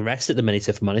on who we can rest at the minute,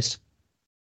 if I'm honest.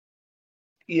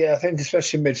 Yeah, I think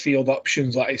especially midfield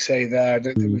options, like I say there, I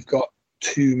don't think we've got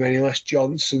too many, unless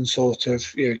Johnson sort of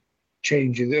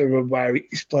changing where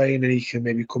he's playing and he can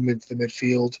maybe come into the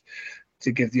midfield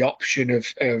to give the option of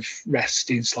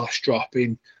resting /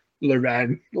 dropping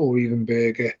Loren or even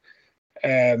Berger.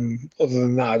 Other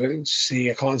than that,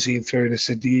 I can't see him throwing a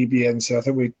Sidibe in. So I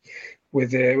think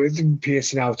with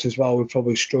Pearson out as well, we're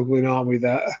probably struggling, aren't we,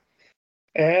 there?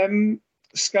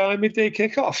 Sky midday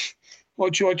kickoff.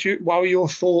 What are your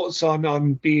thoughts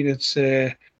on being down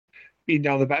the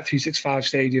Bet365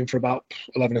 stadium for about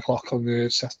 11 o'clock on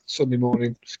the Sunday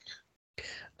morning?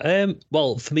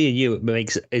 Well, for me and you,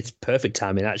 it's perfect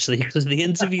timing actually because of the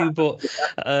interview. But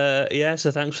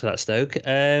so thanks for that, Stoke.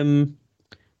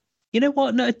 You know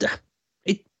what? No,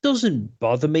 it doesn't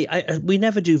bother me. We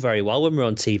never do very well when we're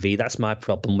on TV. That's my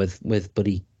problem with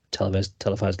bloody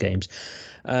televised games.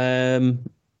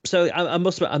 So I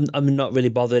must admit, I'm not really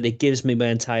bothered. It gives me my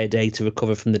entire day to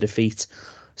recover from the defeat.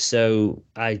 So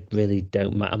I really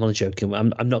don't mind. I'm only joking.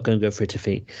 I'm not going to go for a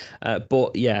defeat.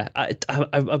 But yeah,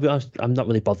 I'll be honest, I'm not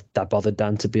really that bothered,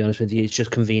 Dan, to be honest with you. It's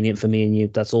just convenient for me and you.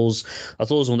 That's all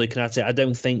I'm looking at it. I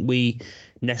don't think we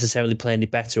necessarily play any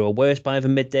better or worse by the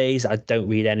middays. I don't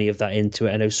read any of that into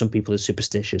it. I know some people are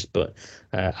superstitious, but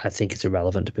I think it's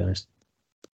irrelevant, to be honest.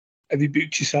 Have you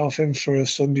booked yourself in for a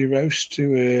Sunday roast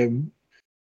to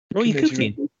what are you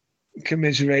cooking?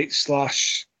 Commiserate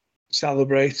 /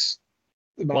 celebrate?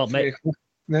 Well, mate,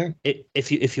 no?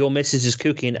 If your missus is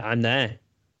cooking, I'm there.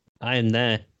 I am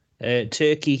there.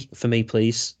 Turkey for me,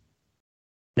 please.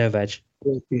 No veg.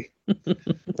 Turkey.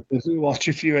 Watch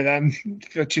a few of them.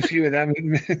 Watch a few of them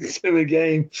to the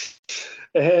game.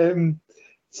 Liam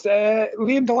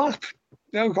Delap.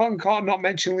 No, can't not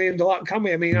mention Liam Delap, can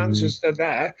we? I mean, answers are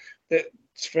there. That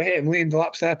for him, Liam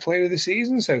Delap's their player of the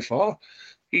season so far.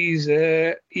 He's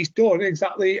done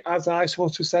exactly as I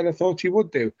sort of said I thought he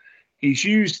would do. He's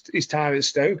used his time at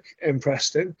Stoke and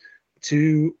Preston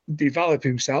to develop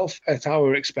himself at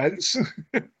our expense.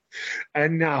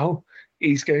 And now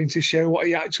he's going to show what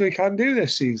he actually can do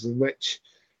this season, which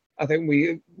I think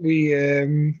we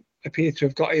appear to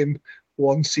have got him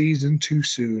one season too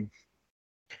soon.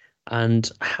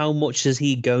 And how much is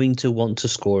he going to want to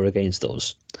score against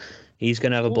us? He's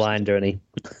going to have a blinder, isn't he?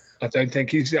 I don't think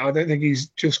he's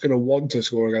just going to want to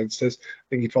score against us. I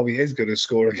think he probably is going to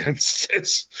score against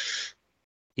us.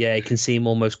 Yeah, you can see him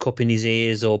almost cupping his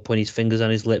ears or putting his fingers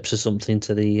on his lips or something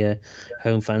to the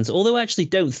home fans. Although I actually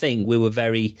don't think we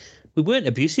weren't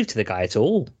abusive to the guy at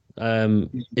all.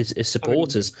 As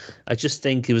supporters, I just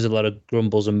think there was a lot of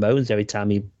grumbles and moans every time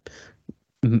he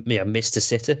missed a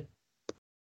sitter.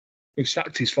 He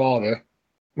sacked his father.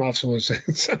 Might have someone say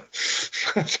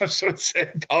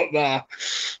about that.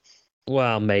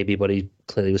 Well, maybe, but he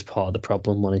clearly was part of the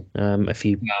problem, wasn't he? If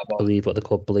you believe what the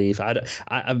club believe.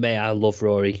 I love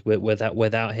Rory.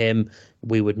 Without him,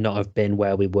 we would not have been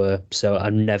where we were. So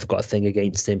I've never got a thing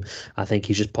against him. I think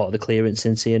he's just part of the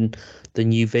clearancincy and the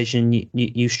new vision,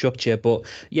 new structure. But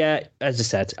yeah, as I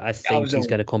said, I think he's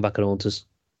going to come back and haunt us.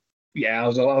 Yeah, I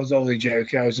was only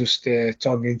joking. I was just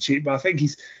tongue in cheek. But I think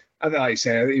like I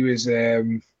said, he was.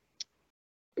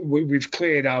 We've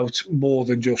cleared out more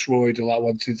than just Roy Delap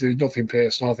wanted to do. Nothing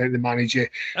personal. I think the manager.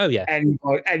 Oh yeah.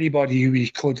 Anybody who he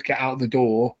could get out the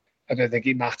door. I don't think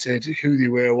it mattered who they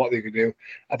were or what they could do.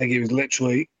 I think it was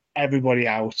literally everybody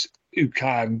out who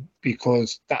can,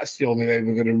 because that's the only way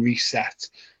we're going to reset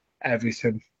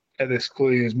everything at this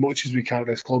club as much as we can at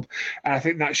this club. And I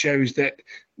think that shows that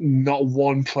not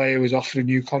one player was offered a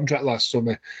new contract last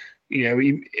summer. You know,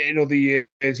 in other years,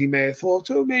 he may have thought,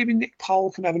 maybe Nick Powell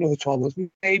can have another 12 months.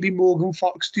 Maybe Morgan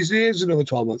Fox deserves another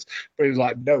 12 months. But he was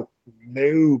like, no,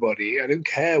 nobody. I don't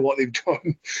care what they've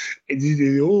done.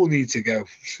 They all need to go,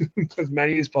 as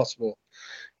many as possible.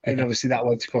 And obviously that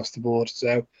went across the board.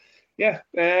 So, yeah,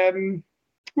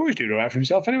 he's doing all right for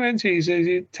himself anyway. He's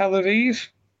in Tel Aviv,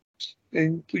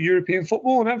 in European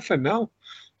football and everything now.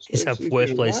 So he's have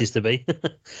worse places to be.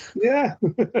 Yeah.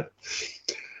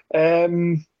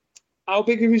 How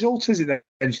big a result is it then,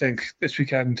 do you think, this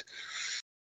weekend?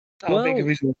 How big a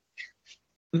result?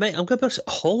 Mate, I'm going to put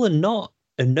Hull and no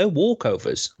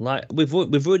walkovers. Like we've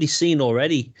already seen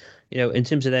already, in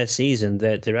terms of their season,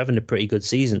 they're having a pretty good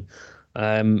season.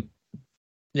 They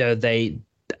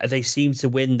seem to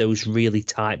win those really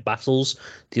tight battles.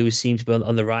 They always seem to be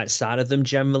on the right side of them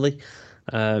generally.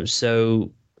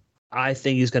 So I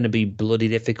think it's going to be bloody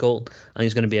difficult, and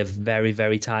it's going to be a very,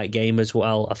 very tight game as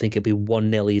well. I think it'll be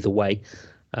 1-0 either way.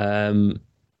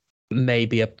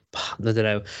 Maybe I don't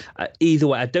know. Either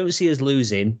way, I don't see us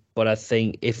losing, but I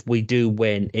think if we do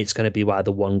win, it's going to be by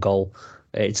the one goal.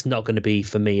 It's not going to be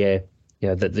for me.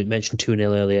 That they mentioned 2-0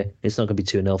 earlier. It's not going to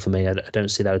be 2-0 for me. I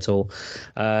don't see that at all.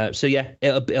 So yeah,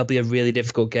 it'll be a really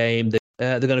difficult game.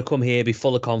 They're going to come here, be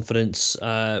full of confidence.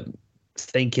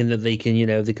 Thinking that they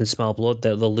can smell blood.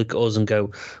 They'll look at us and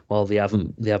go, well, they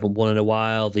haven't won in a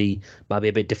while. They might be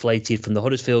a bit deflated from the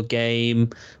Huddersfield game.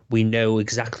 We know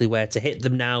exactly where to hit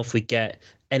them now if we get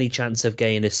any chance of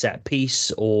getting a set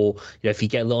piece, or if you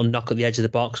get a little knock at the edge of the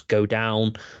box, go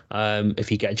down.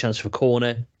 If you get a chance for a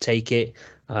corner, take it.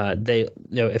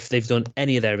 If they've done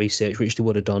any of their research, which they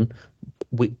would have done,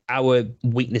 our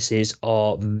weaknesses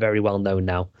are very well known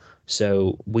now.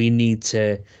 So we need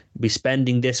to be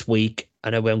spending this week. I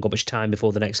know we haven't got much time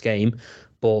before the next game,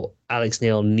 but Alex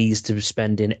Neil needs to be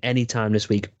spending any time this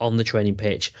week on the training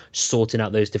pitch, sorting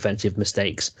out those defensive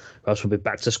mistakes, or else we'll be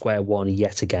back to square one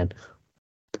yet again.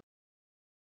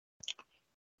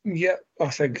 Yeah, I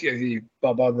think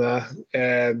Bob on there.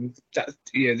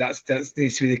 That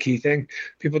needs to be the key thing.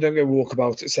 People don't go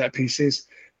walkabout at set pieces.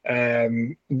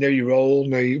 Know your role,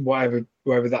 whatever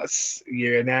that's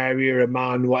you're an area, a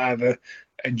man, whatever,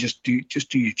 and just do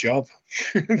your job.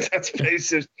 That's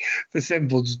basically the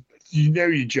simple. You know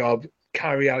your job,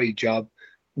 carry out your job.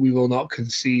 We will not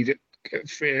concede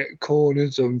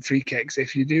corners and free kicks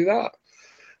if you do that.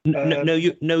 Know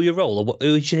your role. Who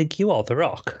do you think you are, The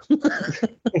Rock? Come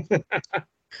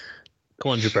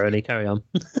on, Jabroni, carry on.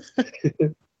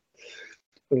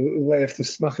 We'll have to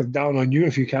smack them down on you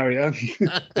if you carry on.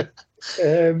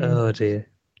 Oh dear.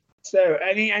 So,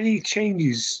 any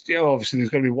changes? Obviously, there's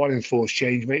going to be one enforced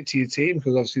change, mate, to your team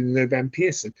because obviously there's no Ben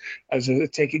Pearson. As I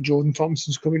take it, Jordan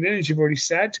Thompson's coming in, as you've already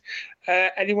said.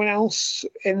 Anyone else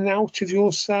in and out of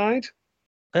your side?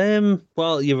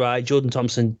 Well, you're right. Jordan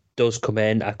Thompson does come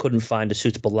in. I couldn't find a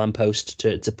suitable lamppost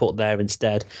to put there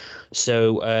instead.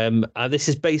 So this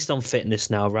is based on fitness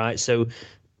now, right? So,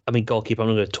 I mean, goalkeeper, I'm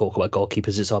not going to talk about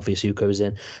goalkeepers. It's obvious who goes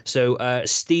in. So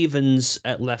Stevens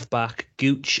at left back,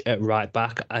 Gooch at right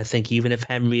back. I think even if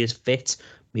Henry is fit,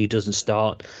 he doesn't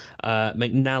start.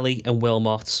 McNally and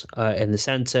Wilmot in the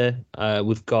centre.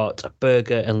 We've got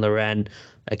Berger and Loren,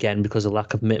 again, because of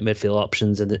lack of midfield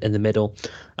options in the middle.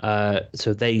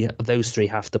 So those three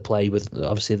have to play with,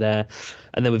 obviously, there.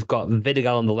 And then we've got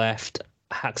Vidigal on the left,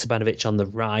 Haksabanovic on the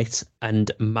right,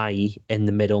 and Mai in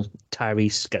the middle.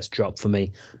 Tyrese gets dropped for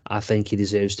me. I think he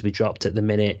deserves to be dropped at the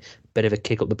minute. Bit of a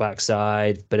kick up the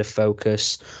backside, bit of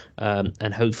focus,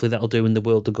 and hopefully that'll do in the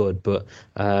world of good. But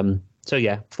so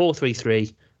yeah,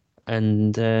 4-3-3,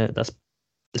 and it's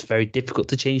very difficult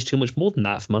to change too much more than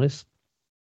that, if I'm honest.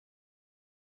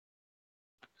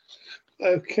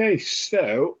 Okay,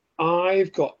 so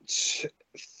I've got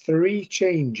 3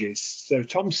 changes. So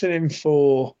Thompson in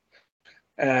for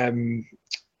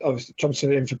obviously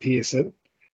Thompson in for Pearson.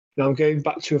 Now I'm going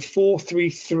back to a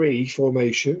 4-3-3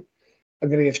 formation. I'm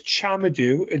going to give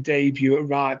Chamadou a debut at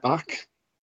right back.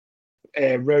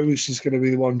 Rose is going to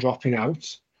be the one dropping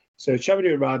out. So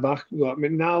Chamadou at right back. We've got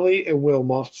McNally and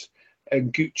Wilmot,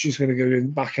 and Gooch is going to go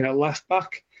back in at left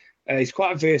back. He's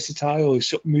quite versatile. He's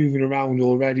sort of moving around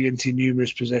already into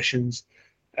numerous positions.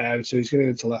 So he's going to go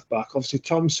into left back. Obviously,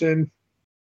 Thompson,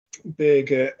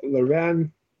 Berger,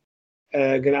 Loren.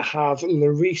 Going to have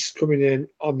Lloris coming in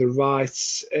on the right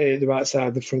side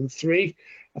of the front three.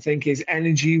 I think his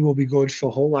energy will be good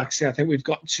for Hull. Like I say, I think we've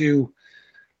got to.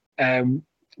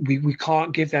 We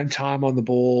can't give them time on the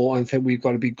ball. I think we've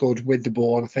got to be good with the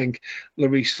ball. And I think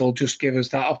Lloris will just give us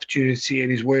that opportunity,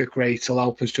 and his work rate will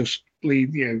help us just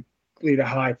lead a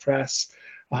high press,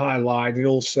 a high line, and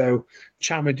also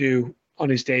Chamadou on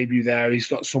his debut there. He's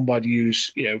got somebody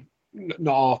who's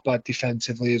not half bad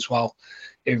defensively as well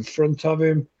in front of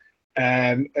him.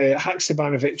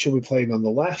 Haksabanovic will be playing on the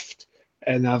left,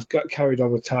 and I've got carried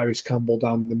on with Tyrese Campbell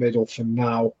down the middle for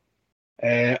now.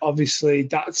 Obviously,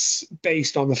 that's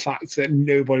based on the fact that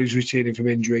nobody's returning from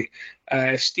injury.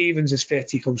 If Stevens is fit,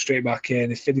 he comes straight back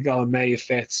in. If Vidigal and May are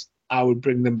fit, I would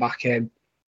bring them back in.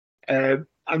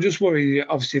 I'm just worried,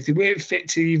 obviously, if they weren't fit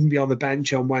to even be on the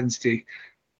bench on Wednesday,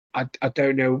 I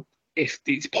don't know if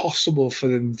it's possible for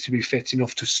them to be fit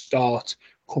enough to start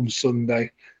come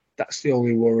Sunday. That's the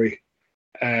only worry.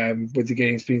 With the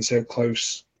games being so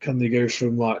close, can they go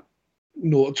from 0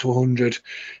 to 100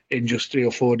 in just 3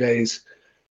 or 4 days?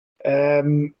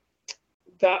 That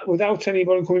without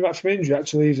anybody coming back from injury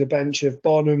actually leaves a bench of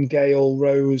Bonham, Gale,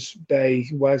 Rose, Bay,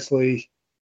 Wesley,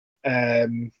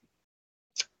 Johnson,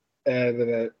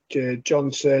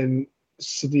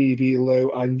 Sidibe,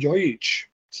 Lowe, and Jojic.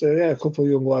 So yeah, a couple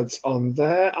of young lads on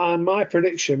there. And my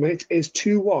prediction, mate, is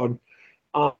 2-1.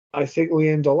 I think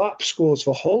Leon Delap scores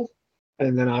for Hull,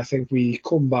 and then I think we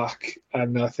come back,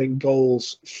 and I think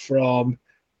goals from,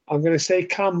 I'm going to say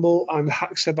Campbell and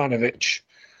Haksabanovic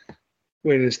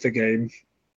wins the game.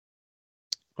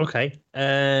 Okay.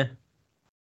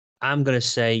 I'm going to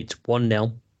say it's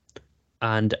 1-0,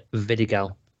 and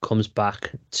Vidigal comes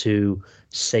back to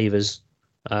save us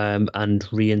and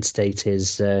reinstate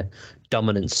his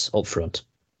dominance up front.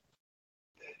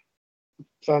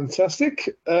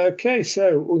 Fantastic. Okay,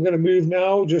 so we're going to move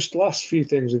now. Just last few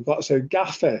things we've got. So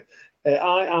Gaffer,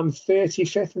 I am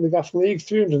 35th in the Gaffer League,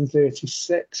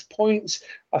 336 points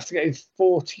after getting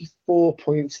 44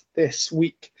 points this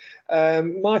week.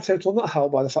 My total not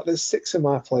helped by the fact that 6 of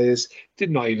my players did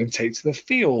not even take to the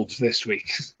field this week.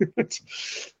 So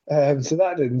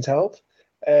that didn't help.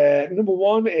 Number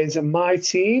 1 is my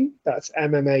team. That's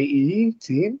MMAE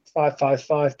team,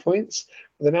 555 points.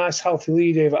 With a nice healthy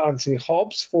lead over Anthony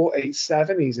Hobbs,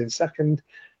 487. He's in second.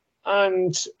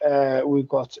 And we've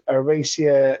got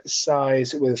Aracia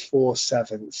Size with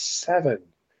 477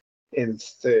 in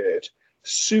third.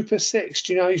 Super 6.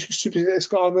 Do you know who Super 6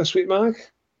 got on this week,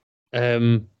 Mike?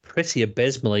 Pretty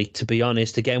abysmally, to be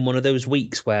honest. Again, one of those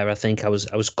weeks where I think I was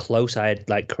close. I had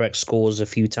like correct scores a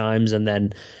few times, and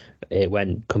then it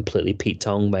went completely Pete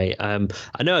Tong, mate. I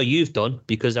know you've done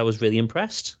because I was really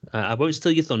impressed. I won't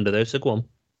steal your thunder though, so go on.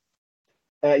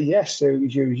 Yes, so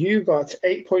you got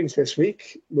 8 points this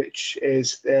week, which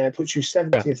is puts you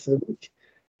 70th for the week.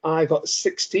 I got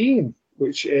 16,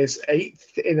 which is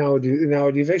 8th in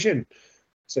our division.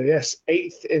 So yes,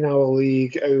 8th in our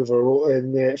league overall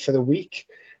for the week,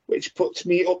 which puts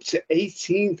me up to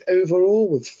 18th overall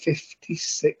with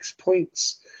 56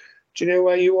 points. Do you know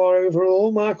where you are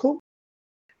overall, Michael?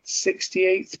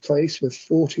 68th place with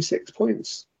 46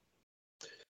 points.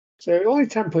 So only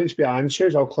 10 points behind.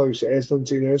 Shows how close it is,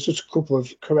 doesn't it? It's just a couple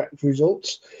of correct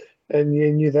results, and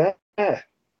you're there.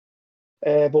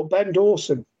 But Ben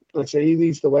Dawson, let's say he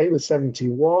leads the way with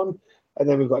 71. And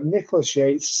then we've got Nicholas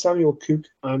Yates, Samuel Cook,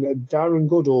 and Darren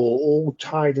Goodall all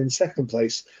tied in second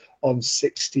place on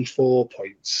 64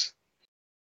 points.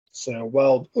 So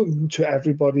well done to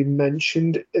everybody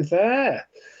mentioned there.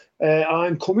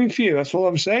 I'm coming for you. That's all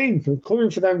I'm saying. I'm coming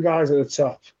for them guys at the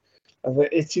top. They're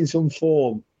hitting some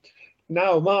form.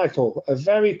 Now, Michael,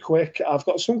 I've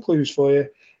got some clues for you.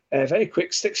 A very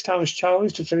quick 6 times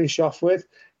challenge to finish off with.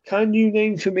 Can you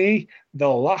name for me the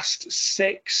last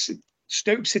 6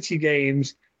 Stoke City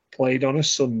games played on a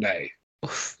Sunday?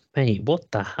 Mate, what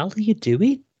the hell are you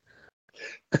doing?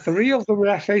 3 of them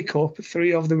were FA Cup,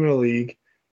 3 of them were League.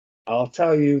 I'll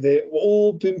tell you, they've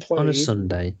all been played on a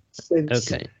Sunday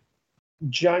since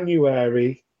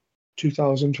January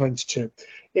 2022.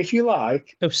 If you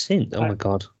like. Oh, my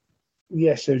God.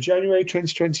 Yeah, so January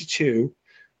 2022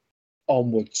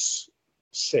 onwards,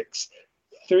 6.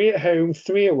 3 at home,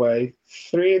 3 away,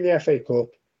 3 in the FA Cup,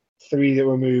 3 that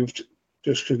were moved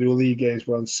just because the league games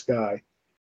were on Sky.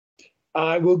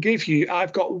 I will give you, I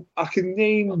can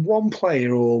name one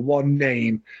player or one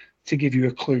name to give you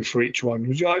a clue for each one.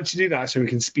 Would you like to do that so we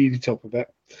can speed it up a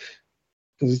bit?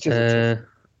 Because it is tough.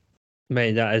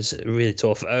 Mate, that is really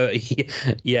tough.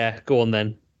 Yeah, go on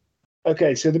then.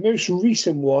 Okay, so the most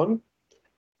recent one,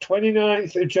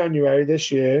 29th of January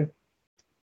this year,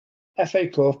 FA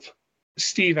Cup,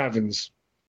 Steve Evans.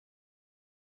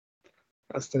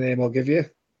 That's the name I'll give you.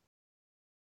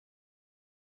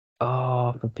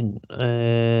 Oh, flipping.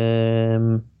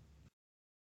 For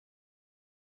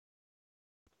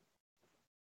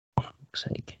fuck's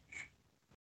sake.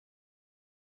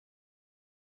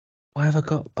 Why have I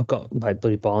got? I've got like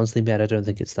bloody Barnsley bed. I don't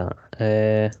think it's that.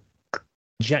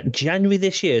 January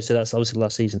this year, so that's obviously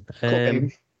last season.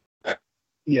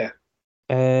 Yeah.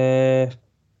 It's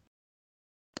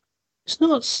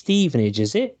not Stevenage,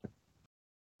 is it?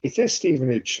 It is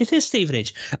Stevenage. It is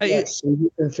Stevenage. Yes,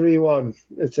 3-1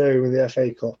 at home in the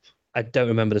FA Cup. I don't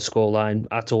remember the scoreline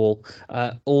at all.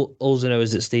 All I know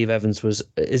is that Steve Evans was.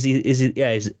 Is he?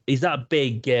 He's that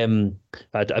big. I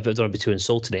don't want to be too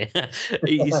insulting here.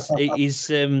 He's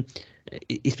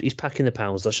packing the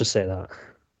pounds. Let's just say that.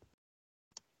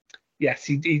 Yes,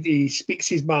 he speaks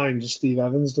his mind, Steve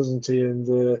Evans, doesn't he?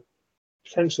 And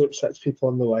potentially upsets people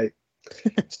on the way.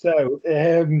 So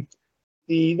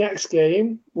the next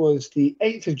game was the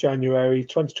 8th of January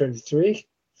 2023,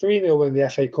 3-0 in the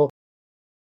FA Cup.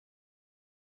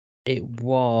 It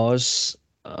was.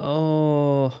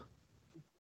 Oh.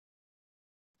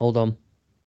 Hold on.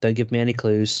 Don't give me any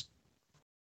clues.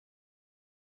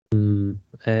 Oh,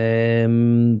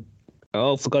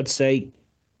 for God's sake.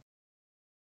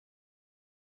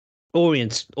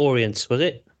 Orient, was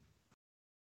it?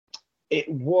 It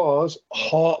was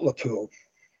Hartlepool.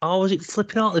 Oh, was it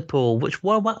flipping Hartlepool? Which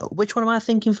one am I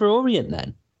thinking for Orient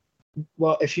then?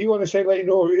 Well, if you want to say Leyton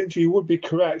Orient, you would be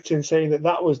correct in saying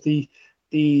that was the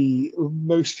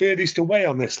most furthest away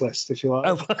on this list, if you like.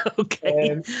 Oh,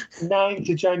 okay. 9th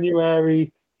of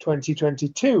January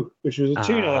 2022, which was a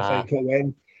 2-0 FA Cup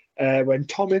win when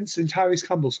Tom Ince and Tyrese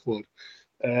Campbell scored.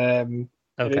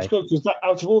 Okay. It's good because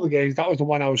out of all the games, that was the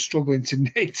one I was struggling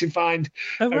to find.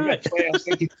 Oh, right. I was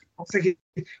thinking,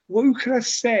 who could I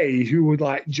say who would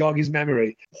like jog his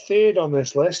memory? 3rd on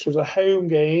this list was a home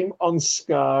game on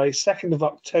Sky, 2nd of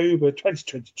October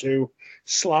 2022,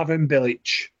 Slaven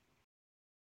Bilic.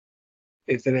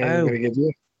 Is the name I'm going to give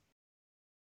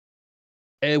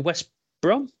you. West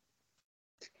Brom?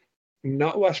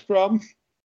 Not West Brom.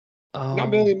 Oh. Not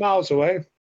a million miles away.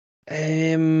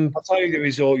 I'll tell you the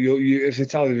result. If I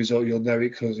tell you the result, you'll know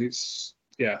it because it's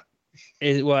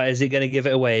Is it going to give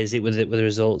it away? Is it with the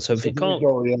result? So if it can't,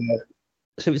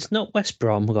 so it's not West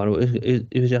Brom. Hold on,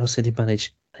 who's else did he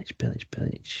manage?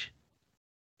 Bilic.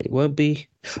 It won't be.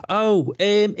 Oh,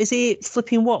 is it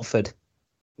flipping Watford?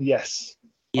 Yes.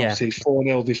 Yeah. Obviously,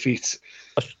 4-0 defeat.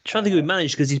 I was trying to think who he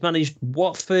managed, because he's managed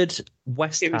Watford,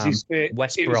 West Ham, West Brom.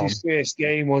 It was his first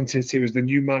game, wasn't it? It was the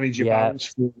new manager bounce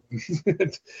for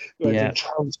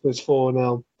transfers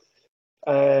 4-0.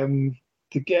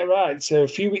 To get right, so a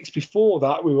few weeks before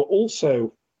that, we were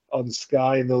also on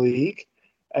Sky in the league.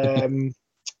 In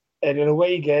an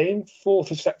away game,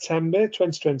 4th of September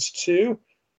 2022,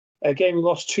 a game we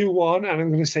lost 2-1, and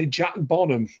I'm going to say Jack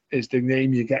Bonham is the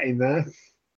name you're getting there.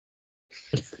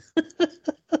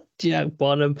 Jack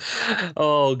Bonham.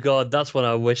 Oh, God, that's one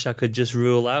I wish I could just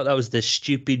rule out. That was the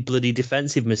stupid bloody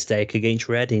defensive mistake against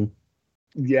Reading.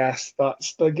 Yes,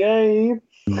 that's the game.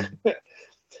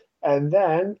 And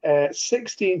then,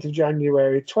 16th of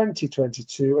January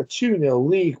 2022, a 2-0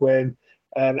 league win.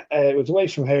 And it was away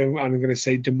from home, and I'm going to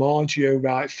say DiMaggio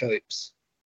Wright-Phillips.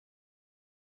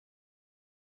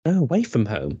 Oh, away from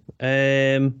home.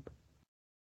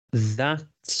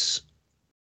 That's...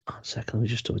 Oh, a second, let me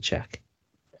just double check.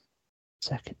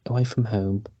 Second, away from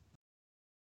home.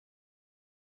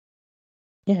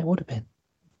 Yeah, it would have been.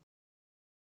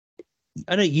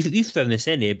 I know you've thrown this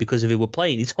in here because of who we're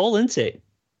playing. It's Hull, isn't it?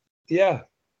 Yeah.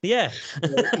 Yeah.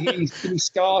 he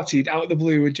started out of the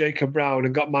blue with Jacob Brown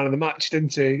and got man of the match,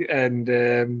 didn't he? And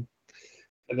then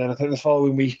I think the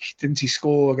following week, didn't he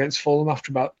score against Fulham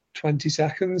after about 20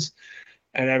 seconds?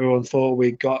 And everyone thought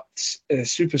we got a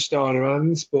superstar in our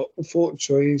hands, but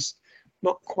unfortunately he's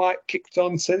not quite kicked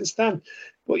on since then.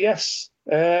 But yes,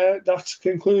 that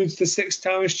concludes the 6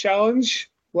 Towers Challenge.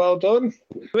 Well done.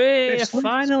 Hey,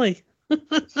 finally.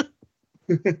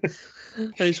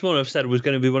 This one I've said was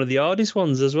going to be one of the hardest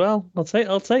ones as well. I'll take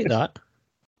that.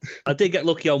 I did get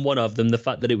lucky on one of them, the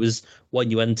fact that it was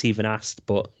one you hadn't even asked,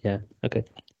 but yeah, okay.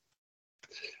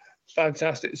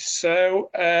 Fantastic. So,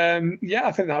 I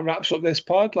think that wraps up this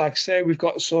pod. Like I say, we've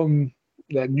got some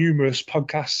numerous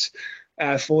podcasts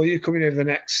for you coming over the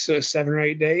next 7 or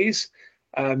 8 days.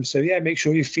 Make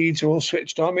sure your feeds are all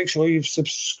switched on. Make sure you've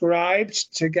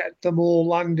subscribed to get them all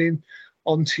landing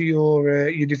onto your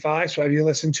device, whatever you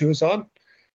listen to us on.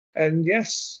 And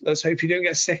yes, let's hope you don't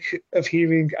get sick of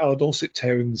hearing our dulcet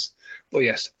tones. But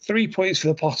yes, 3 points for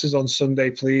the Potters on Sunday,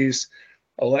 please.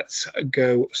 Let's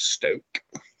go Stoke.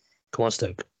 Come on,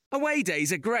 Stoke. Away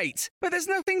days are great, but there's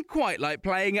nothing quite like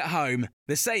playing at home.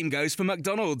 The same goes for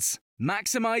McDonald's.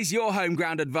 Maximise your home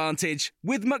ground advantage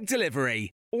with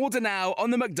McDelivery. Order now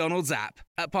on the McDonald's app.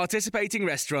 At participating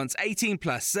restaurants, 18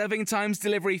 plus, serving times,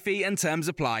 delivery fee and terms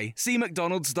apply. See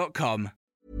mcdonalds.com.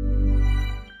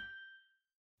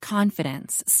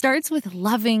 Confidence starts with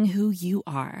loving who you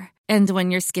are. And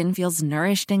when your skin feels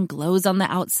nourished and glows on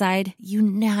the outside, you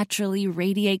naturally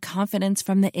radiate confidence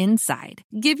from the inside.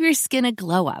 Give your skin a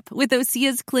glow up with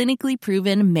Osea's clinically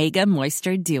proven Mega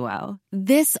Moisture Duo.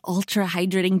 This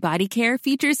ultra-hydrating body care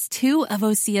features 2 of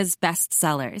Osea's best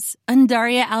sellers,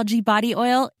 Undaria Algae Body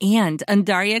Oil and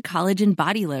Undaria Collagen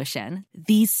Body Lotion.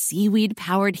 These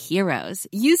seaweed-powered heroes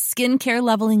use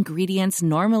skincare-level ingredients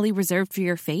normally reserved for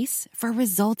your face for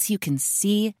results you can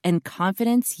see and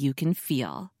confidence you can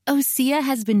feel. Osea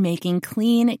has been making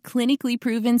clean, clinically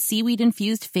proven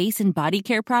seaweed-infused face and body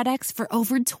care products for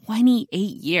over 28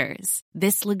 years.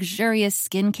 This luxurious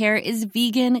skincare is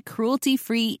vegan,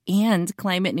 cruelty-free, and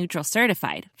climate-neutral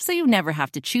certified, so you never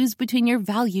have to choose between your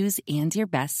values and your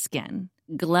best skin.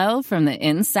 Glow from the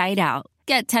inside out.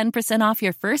 Get 10% off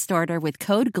your first order with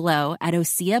code GLOW at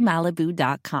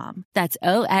OseaMalibu.com. That's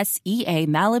OSEA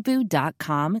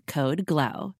Malibu.com, code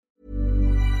GLOW.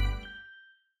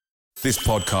 This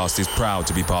podcast is proud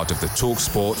to be part of the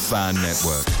TalkSport Fan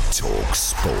Network.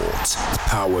 TalkSport.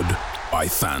 Powered by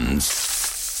fans.